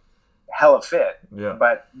don't look hella fit, Yeah.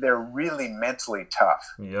 but they're really mentally tough.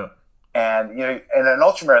 Yeah. And, in an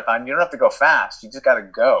ultra marathon, you don't have to go fast. You just got to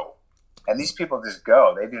go. And these people just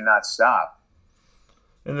go. They do not stop.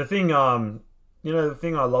 And the thing, the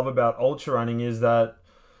thing I love about ultra running is that,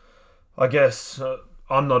 I guess,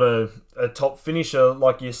 I'm not a top finisher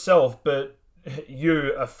like yourself, but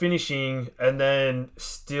you are finishing, and then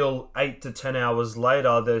still 8 to 10 hours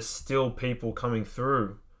later, there's still people coming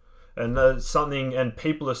through, and and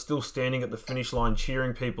people are still standing at the finish line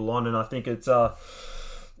cheering people on. And I think it's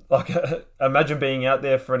like imagine being out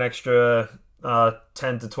there for an extra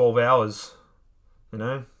 10 to 12 hours.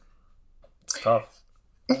 It's tough.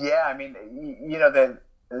 Yeah, I mean,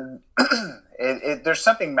 there's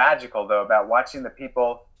something magical though about watching the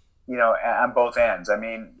people, on both ends. I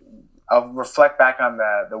mean, I'll reflect back on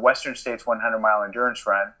the Western States 100-mile endurance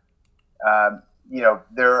run.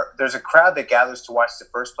 There's a crowd that gathers to watch the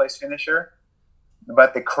first place finisher,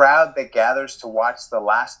 but the crowd that gathers to watch the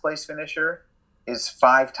last place finisher is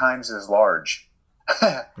 5 times as large.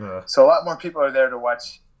 Yeah. So a lot more people are there to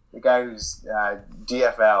watch the guy who's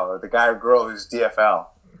DFL or the guy or girl who's DFL.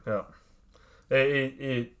 Yeah.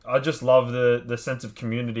 I just love the sense of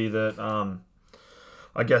community that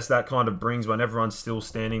I guess that kind of brings when everyone's still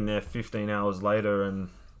standing there 15 hours later and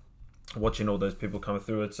watching all those people come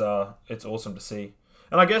through. It's awesome to see.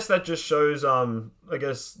 And I guess that just shows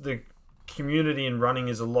the community in running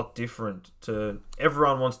is a lot different. To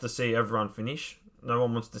everyone wants to see everyone finish. No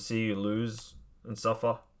one wants to see you lose and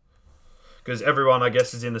suffer. Because everyone, I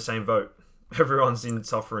guess, is in the same boat. Everyone's in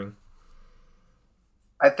suffering.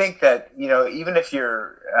 I think that, even if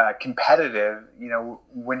you're competitive,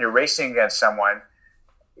 when you're racing against someone,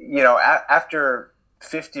 after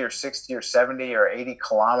 50 or 60 or 70 or 80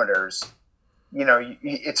 kilometers,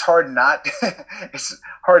 it's hard not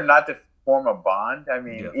to form a bond. I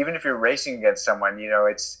mean, Yeah. Even if you're racing against someone,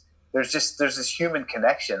 there's this human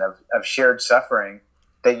connection of shared suffering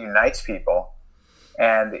that unites people.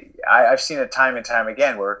 And I've seen it time and time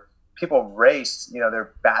again where people race,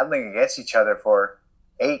 they're battling against each other for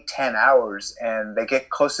 8-10 hours, and they get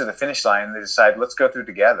close to the finish line and they decide, let's go through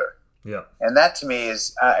together. Yeah. And that to me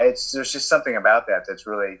is, there's just something about that that's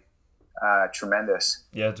really tremendous.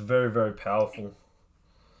 Yeah, it's very, very powerful.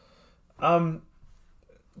 Dean,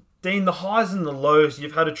 the highs and the lows,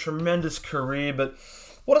 you've had a tremendous career, but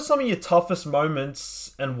what are some of your toughest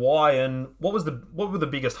moments and why, and what were the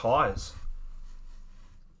biggest highs?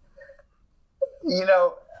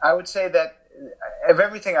 I would say that of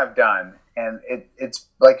everything I've done, and it's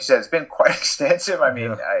like you said, it's been quite extensive. I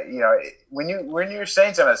mean, Yeah. when you were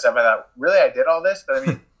saying some of that stuff, I thought, really, I did all this? But I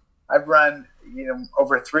mean, I've run,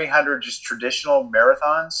 over 300 just traditional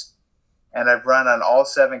marathons, and I've run on all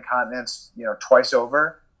 7 continents, twice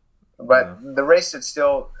over. But the race that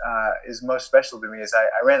still is most special to me is I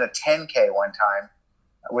ran a 10K one time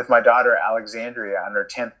with my daughter Alexandria on her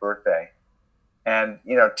 10th birthday, and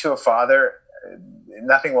to a father,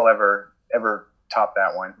 nothing will ever top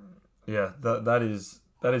that one. Yeah, that is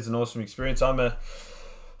an awesome experience. I'm a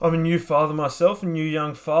new father myself, a new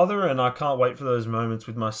young father, and I can't wait for those moments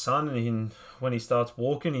with my son. And when he starts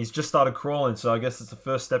walking, he's just started crawling, so I guess it's the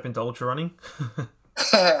first step into ultra running.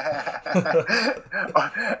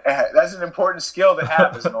 That's an important skill to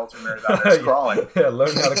have as an ultramarathoner, is crawling. Yeah,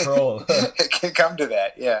 learn how to crawl. It can come to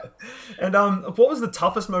that, yeah. And what was the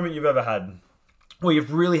toughest moment you've ever had where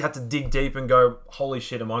you've really had to dig deep and go, holy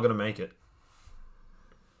shit, am I going to make it?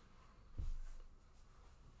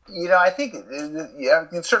 I think I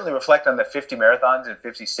can certainly reflect on the 50 marathons in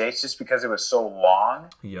 50 states just because it was so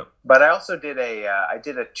long. Yep. But I also did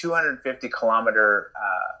a 250 kilometer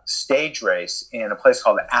stage race in a place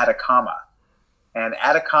called Atacama. And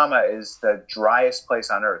Atacama is the driest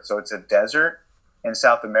place on earth. So it's a desert in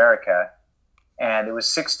South America. And it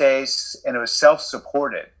was 6 days, and it was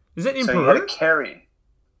self-supported. Is it in so Peru? You had to carry.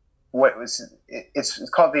 It's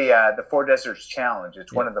called the Four Deserts Challenge.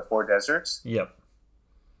 It's one of the 4 deserts. Yep.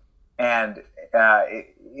 And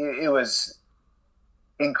it was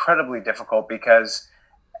incredibly difficult because,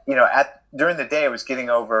 during the day it was getting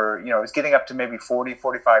over, it was getting up to maybe 40,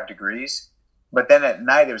 45 degrees. But then at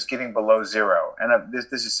night it was getting below 0. And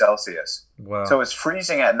this is Celsius. Wow. So it's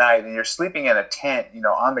freezing at night, and you're sleeping in a tent,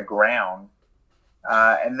 on the ground.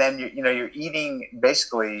 And then, you're eating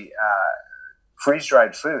basically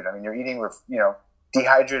freeze-dried food. I mean, you're eating,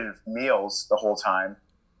 dehydrated meals the whole time.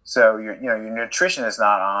 So your nutrition is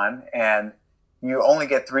not on, and you only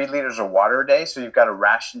get 3 liters of water a day. So you've got to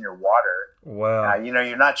ration your water. Wow.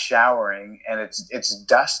 You're not showering, and it's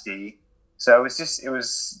dusty. So it was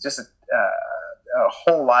just a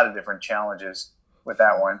whole lot of different challenges with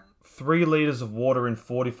that one. 3 liters of water in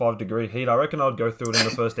 45-degree heat. I reckon I'd go through it in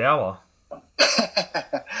the first hour.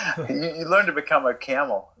 You learn to become a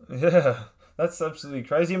camel. Yeah, that's absolutely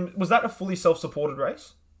crazy. Was that a fully self-supported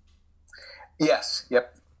race? Yes.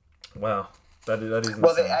 Yep. Wow, that is insane.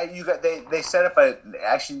 Well, they set up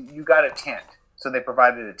you got a tent, so they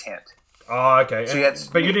provided a tent. Oh, okay. So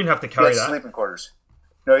you didn't have to carry that. Sleeping quarters.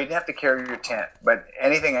 No, you didn't have to carry your tent, but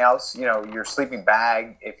anything else, your sleeping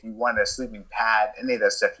bag, if you want a sleeping pad, any of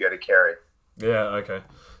that stuff you had to carry. Yeah. Okay,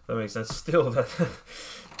 that makes sense. Still,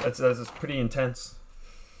 that's pretty intense.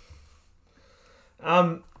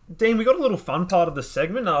 Dean, we got a little fun part of the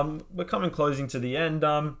segment. We're closing to the end.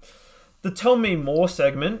 The Tell Me More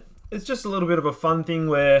segment, it's just a little bit of a fun thing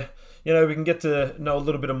where, we can get to know a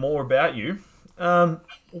little bit more about you.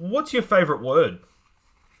 What's your favorite word?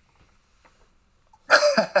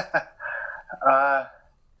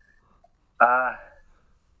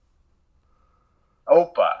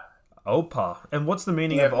 Opa. Opa. And what's the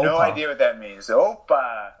meaning of Opa? I have no idea what that means.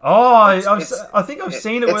 Opa. Oh, I think I've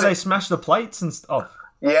seen it where they smash the plates and stuff.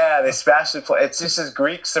 Yeah, they smash the plates. It's just this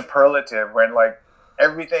Greek superlative when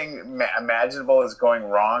everything imaginable is going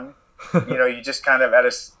wrong. You just kind of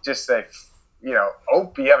just say,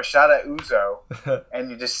 Opa, you have a shot at Uzo, and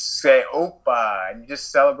you just say Opa, and you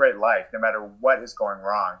just celebrate life no matter what is going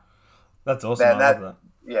wrong. That's awesome. I love that.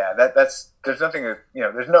 Yeah, there's nothing.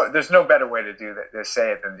 There's no better way to do that, to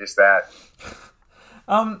say it than just that.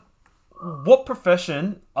 What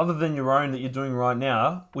profession other than your own that you're doing right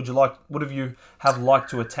now would you have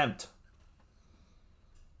liked to attempt?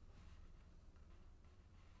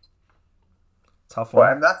 Tough one.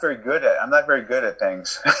 Well, I'm not very good at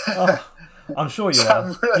things. I'm sure you are.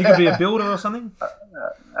 You could be a builder or something.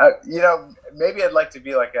 Maybe I'd like to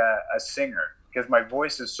be like a singer, because my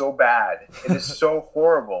voice is so bad. It is so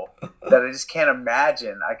horrible that I just can't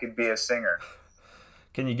imagine I could be a singer.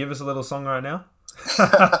 Can you give us a little song right now?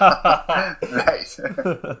 Nice.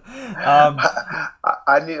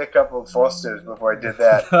 I need a couple of Fosters before I did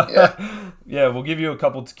that. Yeah. Yeah, we'll give you a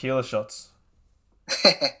couple tequila shots.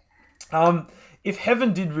 If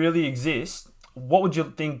heaven did really exist, what would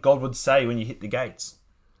you think God would say when you hit the gates?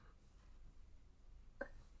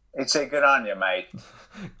 He'd say, "Good on you, mate."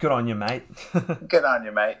 Good on you, mate. Good on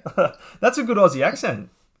you, mate. That's a good Aussie accent.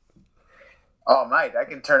 Oh, mate, I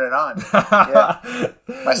can turn it on. Yeah.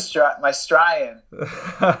 My Stryan.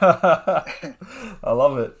 I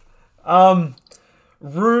love it.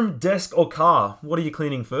 Room, desk, or car? What are you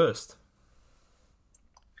cleaning first?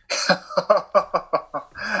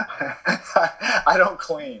 I don't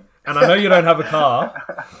clean. And I know you don't have a car.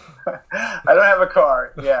 I don't have a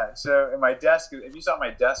car, yeah. So in my desk, if you saw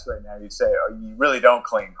my desk right now, you'd say, "Oh, you really don't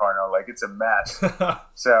clean, Carno. It's a mess."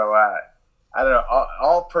 So I don't know.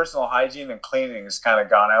 All personal hygiene and cleaning has kind of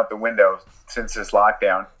gone out the window since this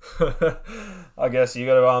lockdown. I guess you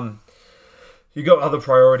got other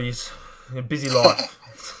priorities. A busy life.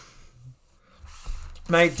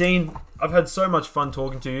 Mate, Dean, I've had so much fun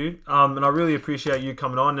talking to you, and I really appreciate you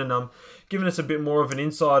coming on and giving us a bit more of an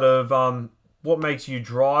insight of what makes you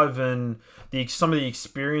drive, and some of the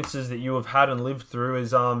experiences that you have had and lived through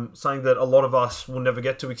is something that a lot of us will never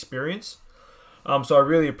get to experience. So I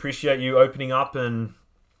really appreciate you opening up and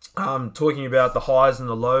talking about the highs and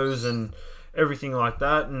the lows and everything like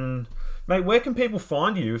that. And mate, where can people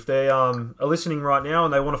find you if they are listening right now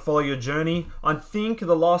and they want to follow your journey? I think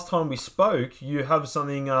the last time we spoke, you have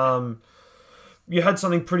something. You had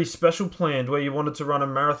something pretty special planned where you wanted to run a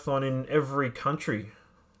marathon in every country.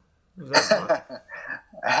 Is that right?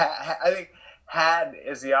 I think "had"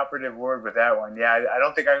 is the operative word with that one. Yeah, I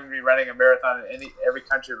don't think I'm going to be running a marathon in every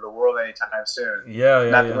country of the world anytime soon.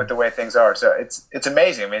 Yeah. With the way things are. So it's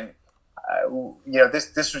amazing. I mean,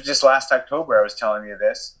 this was just last October. I was telling you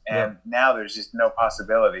this, and now there's just no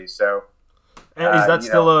possibility. So, and is that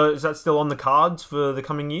still on the cards for the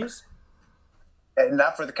coming years?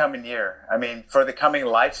 Not for the coming year. I mean, for the coming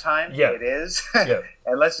lifetime, it is. Yeah.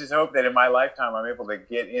 And let's just hope that in my lifetime, I'm able to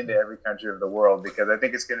get into every country of the world, because I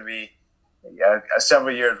think it's going to be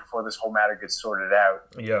several years before this whole matter gets sorted out.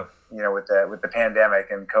 Yeah. With the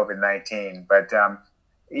pandemic and COVID-19. But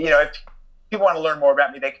if people want to learn more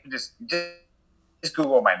about me, they can just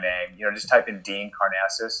Google my name. Just type in Dean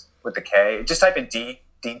Karnazes with the K. Just type in Dean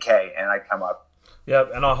K, and I come up. Yeah,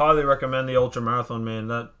 and I highly recommend the Ultra Marathon, man.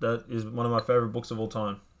 That is one of my favorite books of all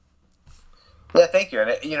time. Yeah, thank you.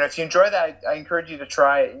 And if you enjoy that, I encourage you to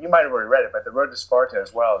try it. You might have already read it, but The Road to Sparta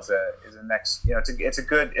as well is a next.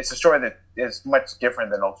 It's a story that is much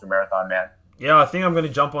different than Ultra Marathon Man. Yeah, I think I'm going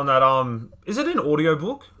to jump on that. Is it an audio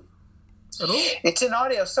book? at all? It's in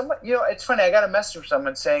audio. Someone, it's funny. I got a message from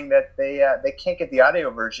someone saying that they can't get the audio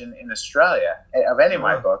version in Australia of any of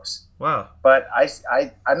my books. Wow. But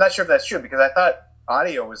I'm not sure if that's true, because I thought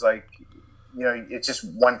audio was like, it's just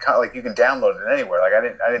one like you can download it anywhere. Like I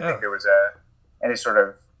didn't think there was any sort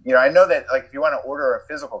of, I know that like if you want to order a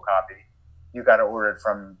physical copy, you got to order it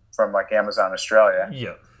from like Amazon Australia.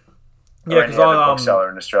 Yeah. Yeah, because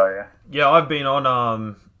bookseller in Australia. Yeah, I've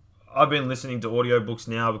been listening to audiobooks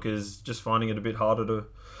now because just finding it a bit harder to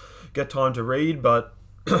get time to read. But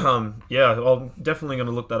yeah, I'm definitely going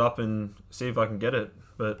to look that up and see if I can get it.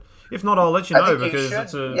 But if not, I'll let you know, because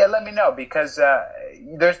it's a... Yeah, let me know, because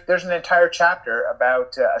there's an entire chapter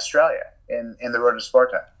about Australia in the Road to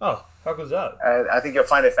Sparta. Oh, how good's that? I think you'll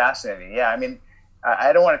find it fascinating. Yeah, I mean,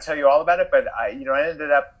 I don't want to tell you all about it, but I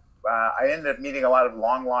ended up meeting a lot of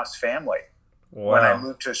long lost family when I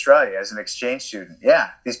moved to Australia as an exchange student.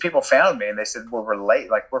 Yeah, these people found me and they said, well, we're late,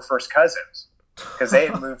 like we're first cousins, because they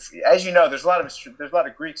had moved. As you know, there's a lot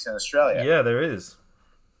of Greeks in Australia. Yeah, there is.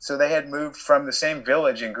 So they had moved from the same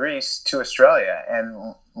village in Greece to Australia,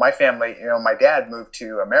 and my family, my dad moved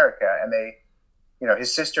to America, and they,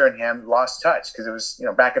 his sister and him lost touch because it was,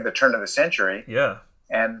 back at the turn of the century. Yeah.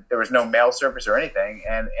 And there was no mail service or anything,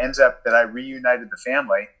 and ends up that I reunited the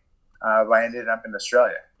family. I ended up in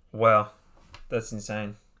Australia. Wow, that's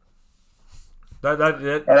insane. That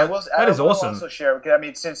is awesome. I also share, because I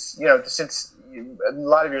mean, since a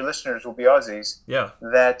lot of your listeners will be Aussies. Yeah.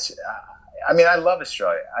 That. I mean, I love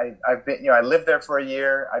Australia. I've been, I lived there for a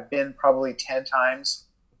year. I've been probably 10 times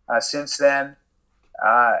since then.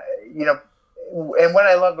 And what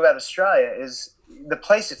I love about Australia is the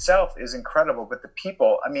place itself is incredible, but the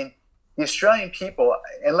people, I mean, the Australian people,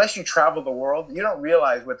 unless you travel the world, you don't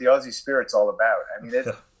realize what the Aussie spirit's all about. I mean,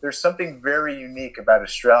 there's something very unique about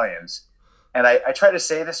Australians. And I try to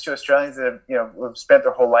say this to Australians that have spent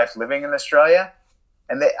their whole life living in Australia.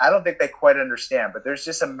 And I don't think they quite understand, but there's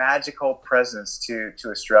just a magical presence to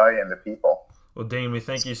Australia and the people. Well, Dean, we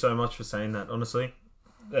thank you so much for saying that. Honestly,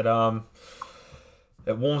 it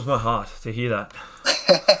warms my heart to hear that.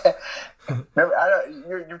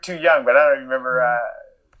 You're too young, but I don't remember.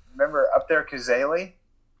 Remember up there, Kazali?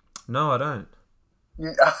 No, I don't.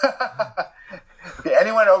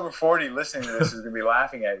 Anyone over 40 listening to this is going to be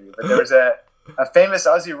laughing at you. But there was a famous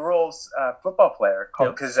Aussie rules football player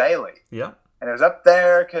called Kazali. Yeah. And it was up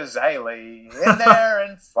there, Kazali, in there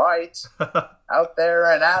and fight. Out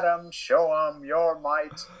there and at 'em, show 'em your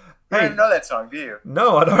might. You don't even know that song, do you?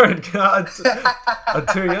 No, I don't. I'm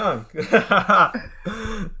too young.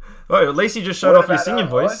 Well, at least you just showed off your singing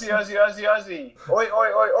voice. Aussie. Oi,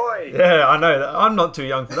 oi, oi, oi. Yeah, I know that. I'm not too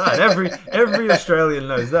young for that. Every Australian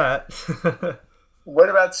knows that. What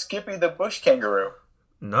about Skippy the bush kangaroo?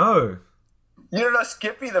 No. You don't know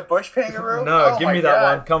Skippy the bush kangaroo? No, give me that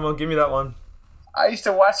one. Come on, give me that one. I used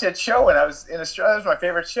to watch that show when I was in Australia. It was my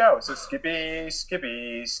favorite show. So Skippy,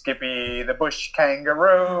 Skippy, Skippy, the bush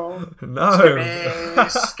kangaroo. No. Skippy,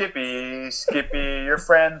 Skippy, Skippy, your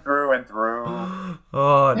friend through and through.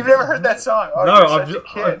 Oh, you've never heard that song? Oh,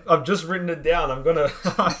 no, I've just written it down. I'm gonna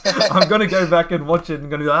go back and watch it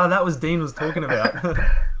and gonna go. That was Dean was talking about.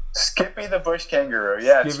 Skippy the bush kangaroo.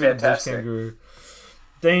 Yeah, it's fantastic. The bush kangaroo.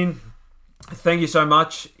 Dean, thank you so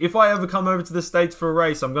much. If I ever come over to the States for a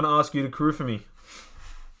race, I'm gonna ask you to crew for me.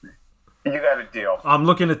 You got a deal. I'm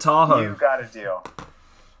looking at Tahoe. You got a deal.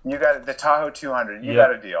 You got the Tahoe 200. You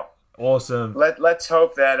got a deal. Awesome. Let's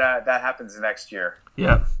hope that that happens next year.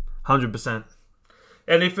 Yeah, 100%.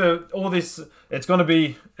 And if all this, it's gonna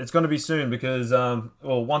be soon because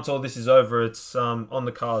once all this is over, it's on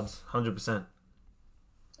the cards, 100%.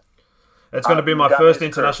 It's gonna be my first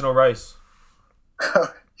international race.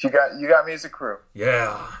 You got me as a crew.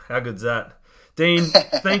 Yeah, how good's that, Dean?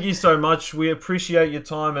 Thank you so much. We appreciate your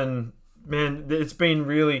time, and man, it's been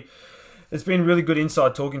really good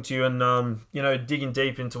insight talking to you, and digging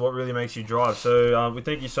deep into what really makes you drive. So we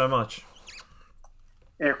thank you so much.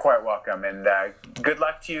 You're quite welcome, and good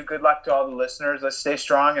luck to you. Good luck to all the listeners. Let's stay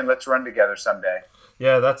strong and let's run together someday.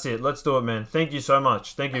 Yeah, that's it. Let's do it, man. Thank you so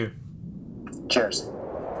much. Thank you. Cheers.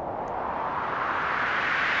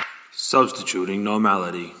 Substituting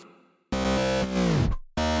normality.